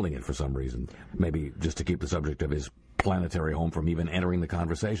withholding it for some reason, maybe just to keep the subject of his planetary home from even entering the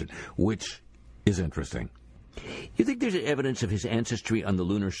conversation, which is interesting. You think there's evidence of his ancestry on the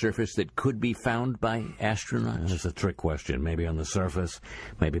lunar surface that could be found by astronauts? That's a trick question. Maybe on the surface,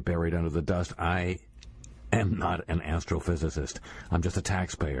 maybe buried under the dust. I am not an astrophysicist. I'm just a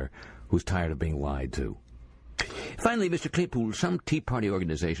taxpayer who's tired of being lied to. Finally, Mr. Claypool, some Tea Party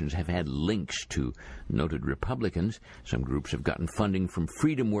organizations have had links to noted Republicans. Some groups have gotten funding from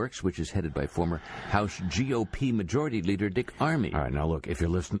Freedom Works, which is headed by former House GOP Majority Leader Dick Armey. All right, now look, if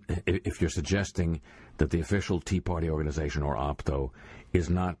you're suggesting that the official Tea Party organization, or OPTO, is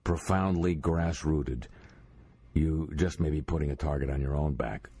not profoundly grassrooted, you just may be putting a target on your own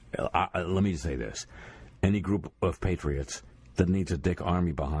back. Let me say this. Any group of patriots that needs a Dick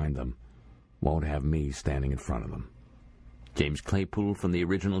Armey behind them won't have me standing in front of them. James Claypool from the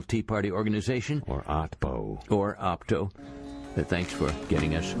original Tea Party organization. Or OTPO. Or OPTO. Thanks for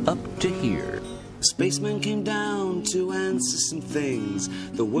getting us up to here. Spacemen came down to answer some things.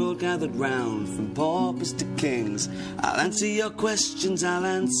 The world gathered round from paupers to kings. I'll answer your questions, I'll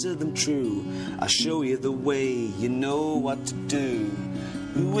answer them true. I'll show you the way, you know what to do.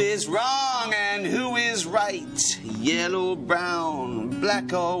 Who is wrong and who is right? Yellow, brown,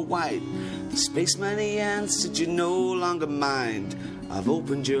 black or white? The spaceman, he answered, you no longer mind. I've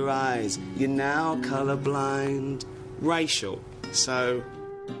opened your eyes, you're now colorblind. Racial, so...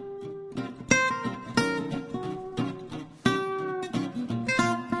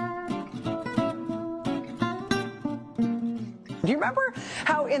 Do you remember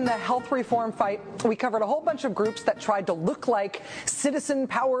how in the health reform fight, we covered a whole bunch of groups that tried to look like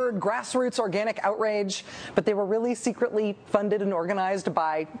citizen-powered grassroots organic outrage, but they were really secretly funded and organized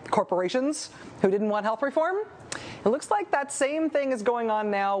by corporations who didn't want health reform. It looks like that same thing is going on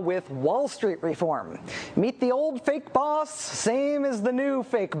now with Wall Street reform. Meet the old fake boss, same as the new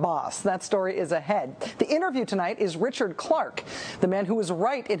fake boss. That story is ahead. The interview tonight is Richard Clarke, the man who was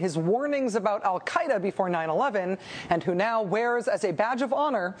right in his warnings about al-Qaeda before 9/11 and who now wears as a badge of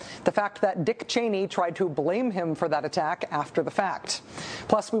honor the fact that Dick Cheney tried to blame him for that attack after the fact.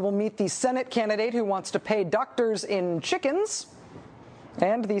 Plus, we will meet the Senate candidate who wants to pay doctors in chickens.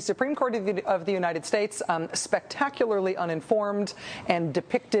 And the Supreme Court of the United States, spectacularly uninformed and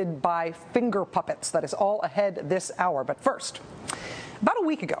depicted by finger puppets. That is all ahead this hour. But first, about a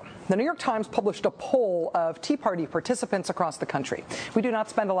week ago, the New York Times published a poll of Tea Party participants across the country. We do not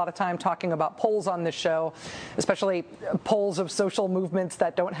spend a lot of time talking about polls on this show, especially polls of social movements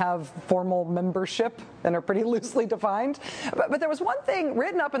that don't have formal membership and are pretty loosely defined. But there was one thing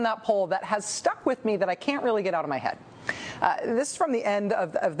written up in that poll that has stuck with me that I can't really get out of my head. This is from the end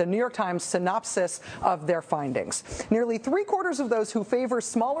of the New York Times synopsis of their findings. Nearly 3/4 of those who favor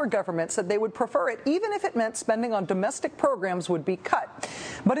smaller government said they would prefer it even if it meant spending on domestic programs would be cut.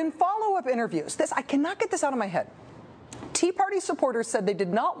 But in follow-up interviews, I cannot get this out of my head. Tea Party supporters said they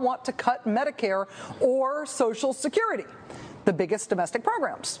did not want to cut Medicare or Social Security, the biggest domestic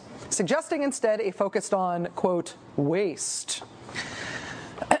programs, suggesting instead a focus on, quote, waste.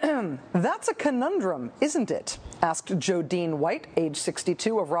 That's a conundrum, isn't it? Asked Jodine White, age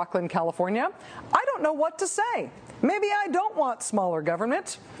 62, of Rockland, California. I don't know what to say. Maybe I don't want smaller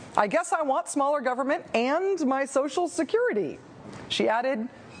government. I guess I want smaller government and my Social Security. She added,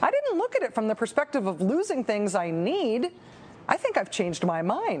 I didn't look at it from the perspective of losing things I need. I think I've changed my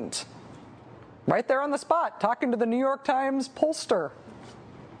mind. Right there on the spot, talking to the New York Times pollster.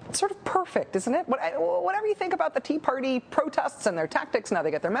 It's sort of perfect, isn't it? Whatever you think about the Tea Party protests and their tactics and how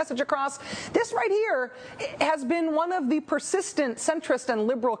they get their message across, this right here has been one of the persistent centrist and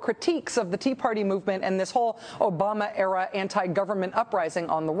liberal critiques of the Tea Party movement and this whole Obama-era anti-government uprising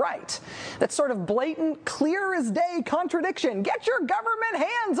on the right. That sort of blatant, clear-as-day contradiction. Get your government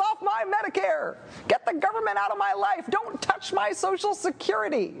hands off my Medicare. Get the government out of my life. Don't touch my Social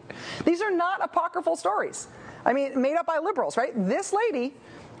Security. These are not apocryphal stories. I mean, made up by liberals, right? This lady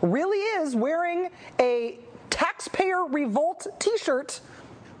really is wearing a taxpayer revolt T-shirt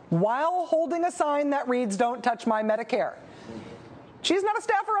while holding a sign that reads, don't touch my Medicare. She's not a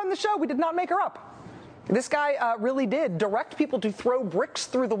staffer on the show. We did not make her up. This guy really did direct people to throw bricks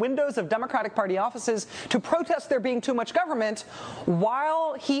through the windows of Democratic Party offices to protest there being too much government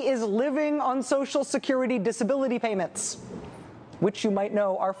while he is living on Social Security disability payments, which you might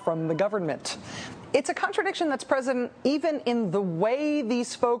know are from the government. It's a contradiction that's present even in the way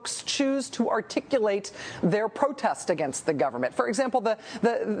these folks choose to articulate their protest against the government. For example,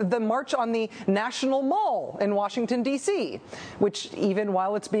 the march on the National Mall in Washington, D.C., which even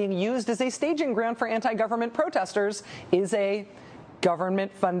while it's being used as a staging ground for anti-government protesters, is a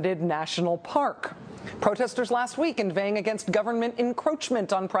government-funded national park. Protesters last week inveighing against government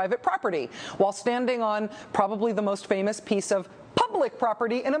encroachment on private property while standing on probably the most famous piece of public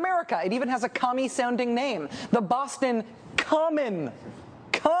property in America. It even has a commie-sounding name, the Boston Common.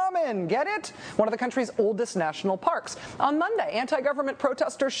 Common, get it? One of the country's oldest national parks. On Monday, anti-government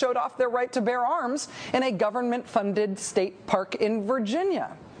protesters showed off their right to bear arms in a government-funded state park in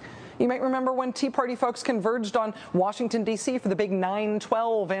Virginia. You might remember when Tea Party folks converged on Washington, D.C. for the big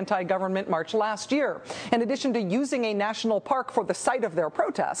 9/12 anti-government march last year. In addition to using a national park for the site of their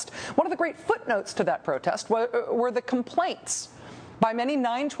protest, one of the great footnotes to that protest were the complaints by many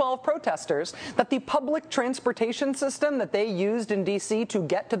 9/12 protesters that the public transportation system that they used in D.C. to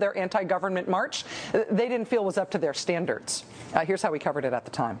get to their anti-government march, they didn't feel was up to their standards. Here's how we covered it at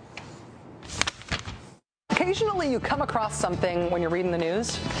the time. Occasionally you come across something when you're reading the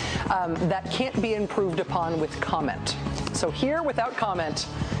news that can't be improved upon with comment. So here, without comment,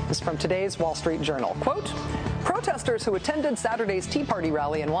 is from today's Wall Street Journal. Quote, protesters who attended Saturday's Tea Party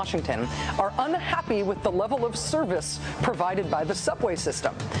rally in Washington are unhappy with the level of service provided by the subway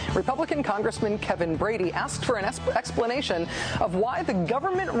system. Republican Congressman Kevin Brady asked for an explanation of why the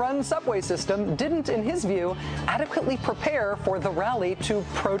government-run subway system didn't, in his view, adequately prepare for the rally to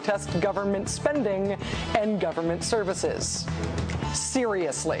protest government spending and government services.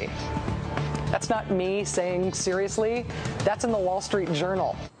 Seriously. That's not me saying seriously. That's in the Wall Street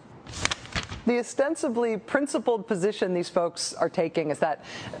Journal. The ostensibly principled position these folks are taking is that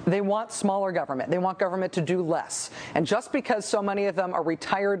they want smaller government. They want government to do less. And just because so many of them are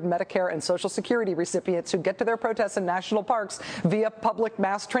retired Medicare and Social Security recipients who get to their protests in national parks via public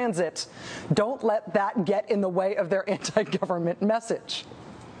mass transit, don't let that get in the way of their anti-government message.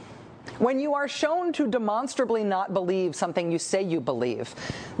 When you are shown to demonstrably not believe something you say you believe,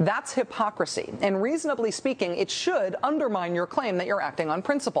 that's hypocrisy. And reasonably speaking, it should undermine your claim that you're acting on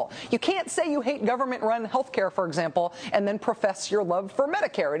principle. You can't say you hate government-run health care, for example, and then profess your love for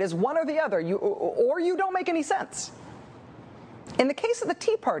Medicare. It is one or the other, or you don't make any sense. In the case of the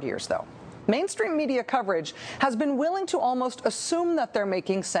Tea Partiers, though, mainstream media coverage has been willing to almost assume that they're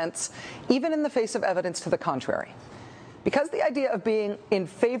making sense, even in the face of evidence to the contrary. Because the idea of being in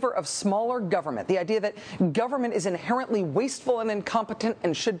favor of smaller government, the idea that government is inherently wasteful and incompetent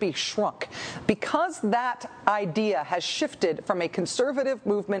and should be shrunk, because that idea has shifted from a conservative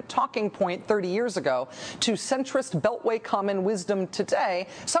movement talking point 30 years ago to centrist beltway common wisdom today,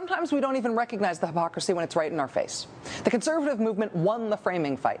 sometimes we don't even recognize the hypocrisy when it's right in our face. The conservative movement won the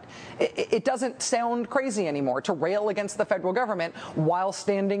framing fight. It doesn't sound crazy anymore to rail against the federal government while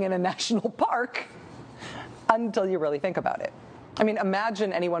standing in a national park, until you really think about it. I mean,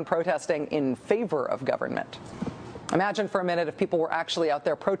 imagine anyone protesting in favor of government. Imagine for a minute if people were actually out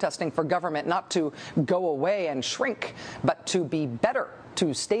there protesting for government not to go away and shrink, but to be better,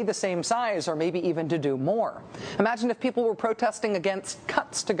 to stay the same size, or maybe even to do more. Imagine if people were protesting against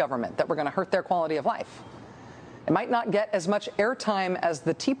cuts to government that were going to hurt their quality of life. It might not get as much airtime as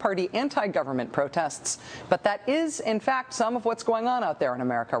the Tea Party anti-government protests, but that is, in fact, some of what's going on out there in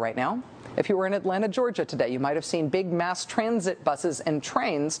America right now. If you were in Atlanta, Georgia today, you might have seen big mass transit buses and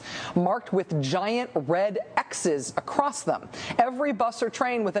trains marked with giant red X's across them. Every bus or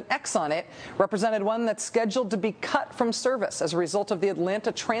train with an X on it represented one that's scheduled to be cut from service as a result of the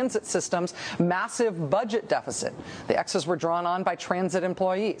Atlanta transit system's massive budget deficit. The X's were drawn on by transit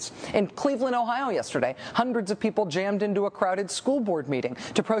employees. In Cleveland, Ohio yesterday, hundreds of people jammed into a crowded school board meeting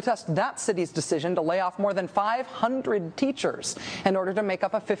to protest that city's decision to lay off more than 500 teachers in order to make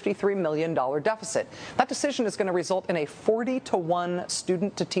up a $53 million deficit. That decision is going to result in a 40-to-1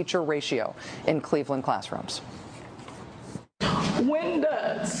 student-to-teacher ratio in Cleveland classrooms. When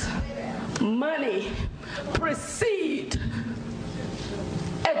does money precede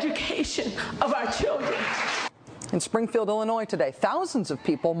education of our children? In Springfield, Illinois today, thousands of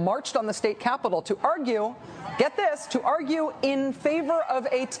people marched on the state capitol to argue, get this, to argue in favor of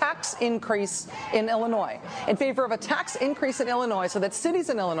a tax increase in Illinois. In favor of a tax increase in Illinois so that cities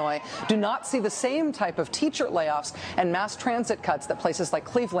in Illinois do not see the same type of teacher layoffs and mass transit cuts that places like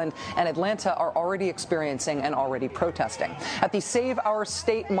Cleveland and Atlanta are already experiencing and already protesting. At the Save Our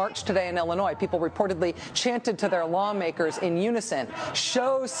State march today in Illinois, people reportedly chanted to their lawmakers in unison,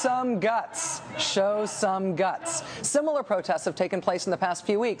 "Show some guts, show some guts." Similar protests have taken place in the past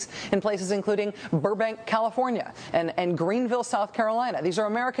few weeks in places including Burbank, California, and Greenville, South Carolina. These are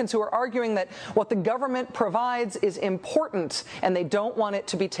Americans who are arguing that what the government provides is important and they don't want it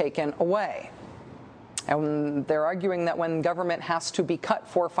to be taken away. And they're arguing that when government has to be cut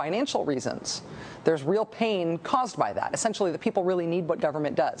for financial reasons, there's real pain caused by that. Essentially, the people really need what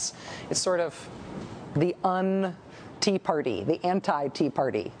government does. It's sort of the Tea Party, the anti-Tea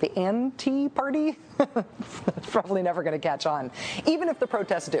Party, the anti Party. It's probably never going to catch on, even if the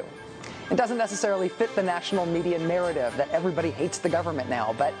protests do. It doesn't necessarily fit the national media narrative that everybody hates the government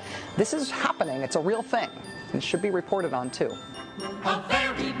now, but this is happening. It's a real thing. It should be reported on, too. A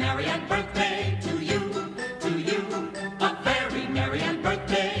very merry birthday to you, to you. A very merry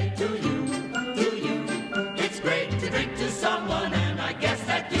birthday to you, to you. It's great to drink to someone, and I guess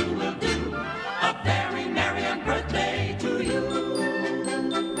that you will do. A very merry birthday to you.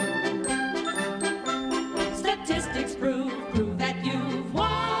 Statistics prove that you've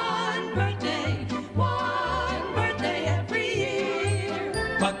one birthday every year.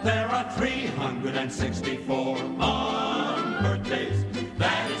 But there are 364 birthdays.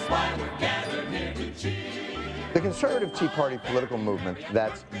 That is why we're gathered here to cheer. The conservative Tea Party political movement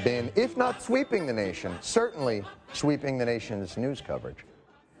that's been, if not sweeping the nation, certainly sweeping the nation's news coverage,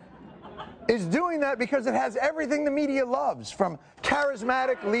 is doing that because it has everything the media loves, from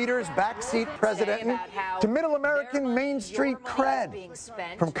charismatic leaders, backseat president, to middle American Main Street cred,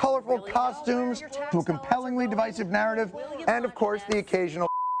 from colorful costumes to a compellingly divisive narrative, and of course the occasional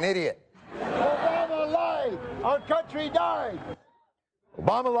idiot. Obama lied, our country died.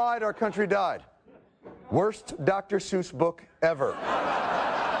 Obama lied, our country died. Worst Dr. Seuss book ever.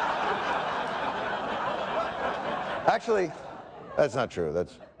 Actually, that's not true.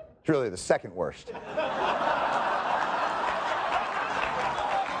 That's really the second worst.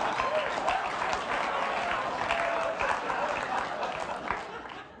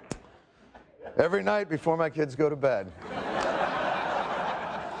 Every night before my kids go to bed.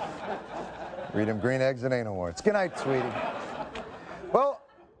 Read them green eggs and anal warts. Good night, sweetie. Well,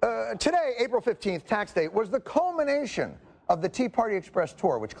 today, April 15th, tax day, was the culmination of the Tea Party Express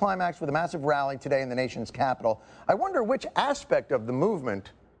tour, which climaxed with a massive rally today in the nation's capital. I wonder which aspect of the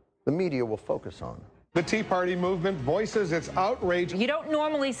movement the media will focus on. The Tea Party movement voices its outrage. You don't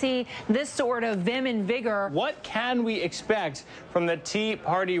normally see this sort of vim and vigor. What can we expect from the Tea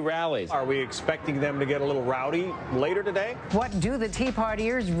Party rallies? Are we expecting them to get a little rowdy later today? What do the Tea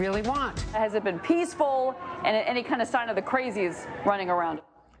Partiers really want? Has it been peaceful and any kind of sign of the crazies running around?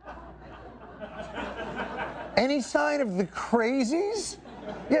 Any sign of the crazies?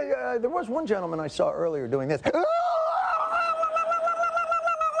 Yeah, there was one gentleman I saw earlier doing this.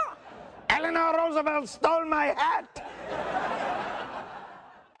 Eleanor Roosevelt stole my hat!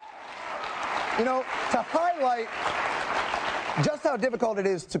 You know, to highlight just how difficult it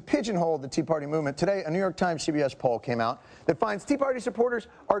is to pigeonhole the Tea Party movement, today a New York Times CBS poll came out that finds Tea Party supporters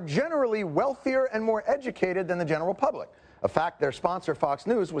are generally wealthier and more educated than the general public, a fact their sponsor Fox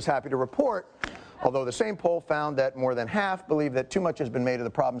News was happy to report, although the same poll found that more than half believe that too much has been made of the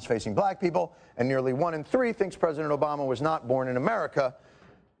problems facing black people, and nearly 1 in 3 thinks President Obama was not born in America,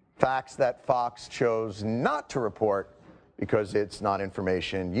 facts that Fox chose not to report because it's not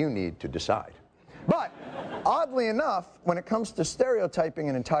information you need to decide. But oddly enough, when it comes to stereotyping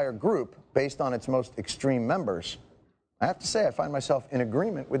an entire group based on its most extreme members, I have to say I find myself in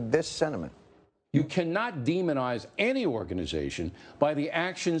agreement with this sentiment. You cannot demonize any organization by the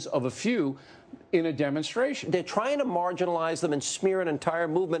actions of a few in a demonstration. They're trying to marginalize them and smear an entire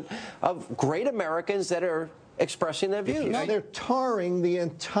movement of great Americans that are expressing their views. Now they're tarring the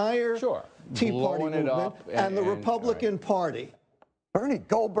entire Tea Party movement and the Republican Party. Bernie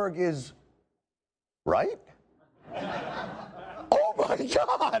Goldberg is right? Oh my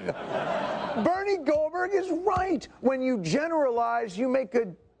God! Bernie Goldberg is right. When you generalize, you make a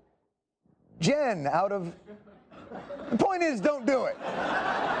gen out of... The point is, don't do it.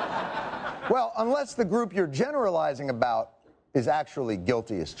 Well, unless the group you're generalizing about is actually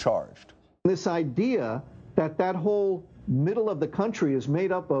guilty as charged. This idea that that whole middle of the country is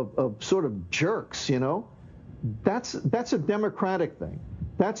made up of sort of jerks, you know, that's a Democratic thing.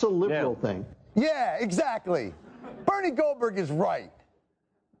 That's a liberal thing. Yeah, exactly. Bernie Goldberg is right.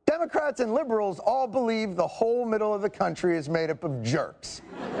 Democrats and liberals all believe the whole middle of the country is made up of jerks.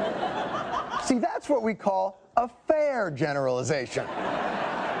 See, that's what we call a fair generalization.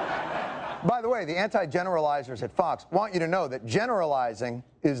 By the way, the anti-generalizers at Fox want you to know that generalizing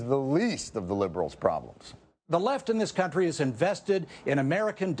is the least of the liberals' problems. The left in this country is invested in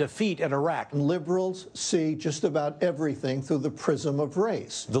American defeat in Iraq. Liberals see just about everything through the prism of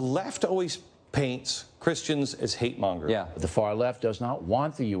race. The left always paints Christians as hate mongers. Yeah, the far left does not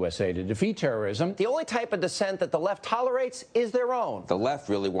want the USA to defeat terrorism. The only type of dissent that the left tolerates is their own. The left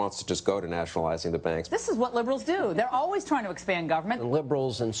really wants to just go to nationalizing the banks. This is what liberals do. They're always trying to expand government. The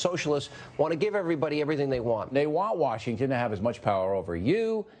liberals and socialists want to give everybody everything they want. They want Washington to have as much power over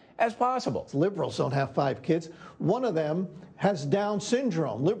you as possible. Liberals don't have 5 kids. One of them has Down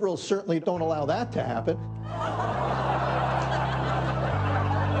syndrome. Liberals certainly don't allow that to happen.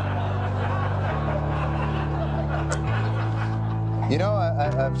 You know,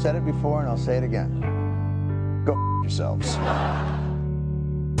 I've said it before and I'll say it again. Go yourselves.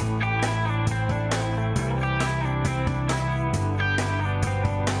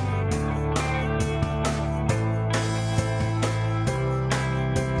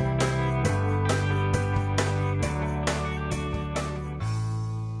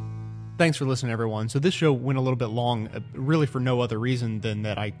 Thanks for listening, everyone. So this show went a little bit long, really for no other reason than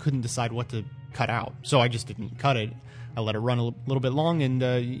that I couldn't decide what to cut out. So I just didn't cut it. I let it run a little bit long, and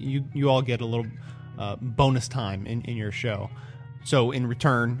you all get a little bonus time in your show. So in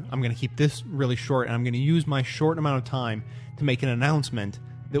return, I'm going to keep this really short, and I'm going to use my short amount of time to make an announcement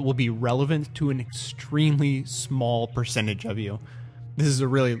that will be relevant to an extremely small percentage of you. This is a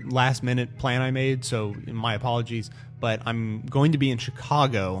really last-minute plan I made, so my apologies, but I'm going to be in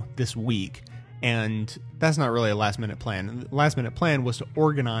Chicago this week, and that's not really a last-minute plan. The last-minute plan was to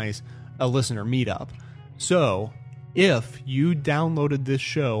organize a listener meetup. So if you downloaded this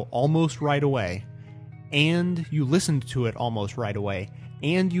show almost right away, and you listened to it almost right away,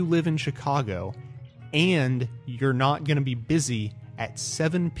 and you live in Chicago, and you're not going to be busy at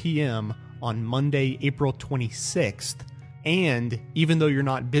 7 p.m. on Monday, April 26th, and even though you're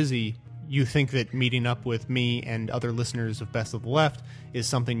not busy, you think that meeting up with me and other listeners of Best of the Left is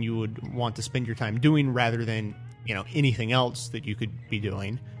something you would want to spend your time doing rather than, anything else that you could be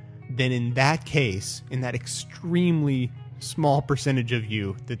doing, then in that case, in that extremely small percentage of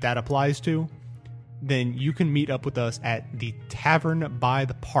you that applies to, then you can meet up with us at the Tavern by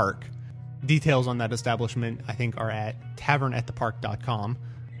the Park. Details on that establishment, I think, are at tavernatthepark.com.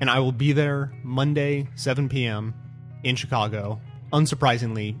 And I will be there Monday, 7 p.m. in Chicago,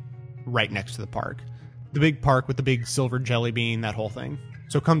 unsurprisingly, right next to the park. The big park with the big silver jelly bean, that whole thing.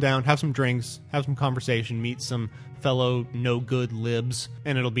 So come down, have some drinks, have some conversation, meet some fellow no-good libs,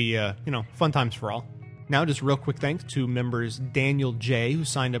 and it'll be, fun times for all. Now, just real quick thanks to members Daniel J., who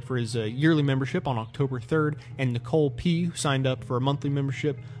signed up for his yearly membership on October 3rd, and Nicole P., who signed up for a monthly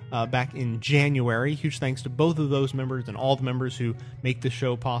membership back in January. Huge thanks to both of those members and all the members who make this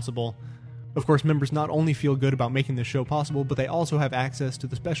show possible. Of course, members not only feel good about making this show possible, but they also have access to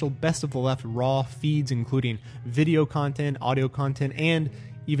the special Best of the Left Raw feeds, including video content, audio content, and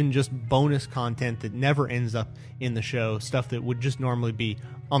even just bonus content that never ends up in the show, stuff that would just normally be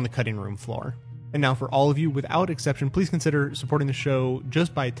on the cutting room floor. And now for all of you, without exception, please consider supporting the show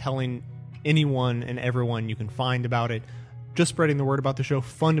just by telling anyone and everyone you can find about it. Just spreading the word about the show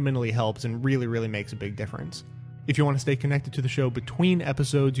fundamentally helps and really, really makes a big difference. If you want to stay connected to the show between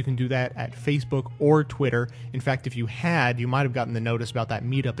episodes, you can do that at Facebook or Twitter. In fact, if you might have gotten the notice about that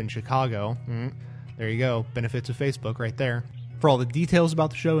meetup in Chicago. There you go. Benefits of Facebook right there. For all the details about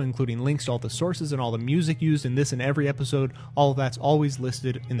the show, including links to all the sources and all the music used in this and every episode, all of that's always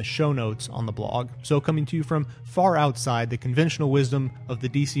listed in the show notes on the blog. So coming to you from far outside the conventional wisdom of the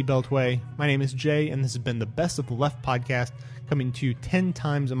DC Beltway, my name is Jay, and this has been the Best of the Left podcast, coming to you 10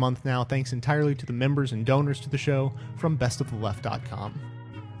 times a month now, thanks entirely to the members and donors to the show from bestoftheleft.com.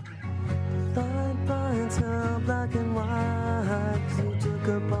 Fine prints now black and white, 'cause you took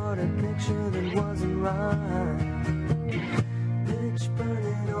apart a picture that wasn't right. Pitch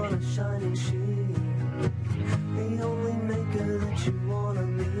burning on a shining sheet, the only maker that you wanna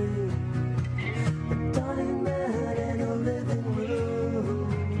be. A dying man in a living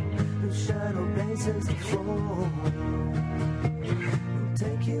room, whose shadow bases the floor. He'll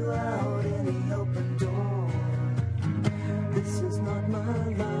take you out in the open door. This is not my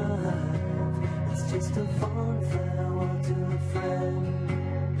life, it's just a fond farewell to a friend.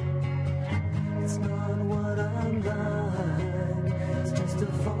 It's not what I'm like, it's just a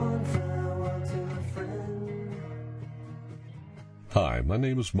fond farewell to a friend. Hi, my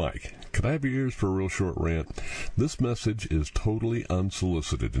name is Mike. Could I have your ears for a real short rant? This message is totally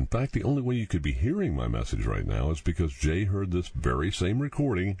unsolicited. In fact, the only way you could be hearing my message right now is because Jay heard this very same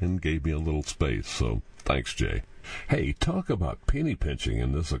recording and gave me a little space, so thanks, Jay. Hey, talk about penny pinching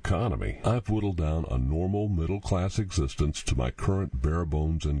in this economy. I've whittled down a normal middle-class existence to my current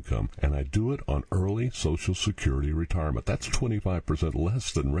bare-bones income, and I do it on early Social Security retirement. That's 25%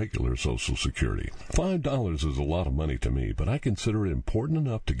 less than regular Social Security. $5 is a lot of money to me, but I consider it important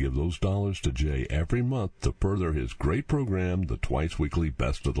enough to give those dollars to Jay every month to further his great program, the twice-weekly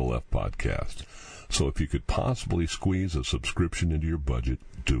Best of the Left podcast. So if you could possibly squeeze a subscription into your budget,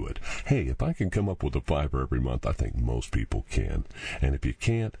 do it. Hey, if I can come up with a $5 every month, I think most people can. And if you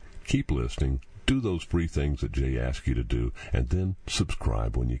can't, keep listening, do those free things that Jay asked you to do, and then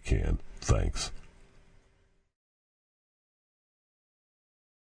subscribe when you can. Thanks.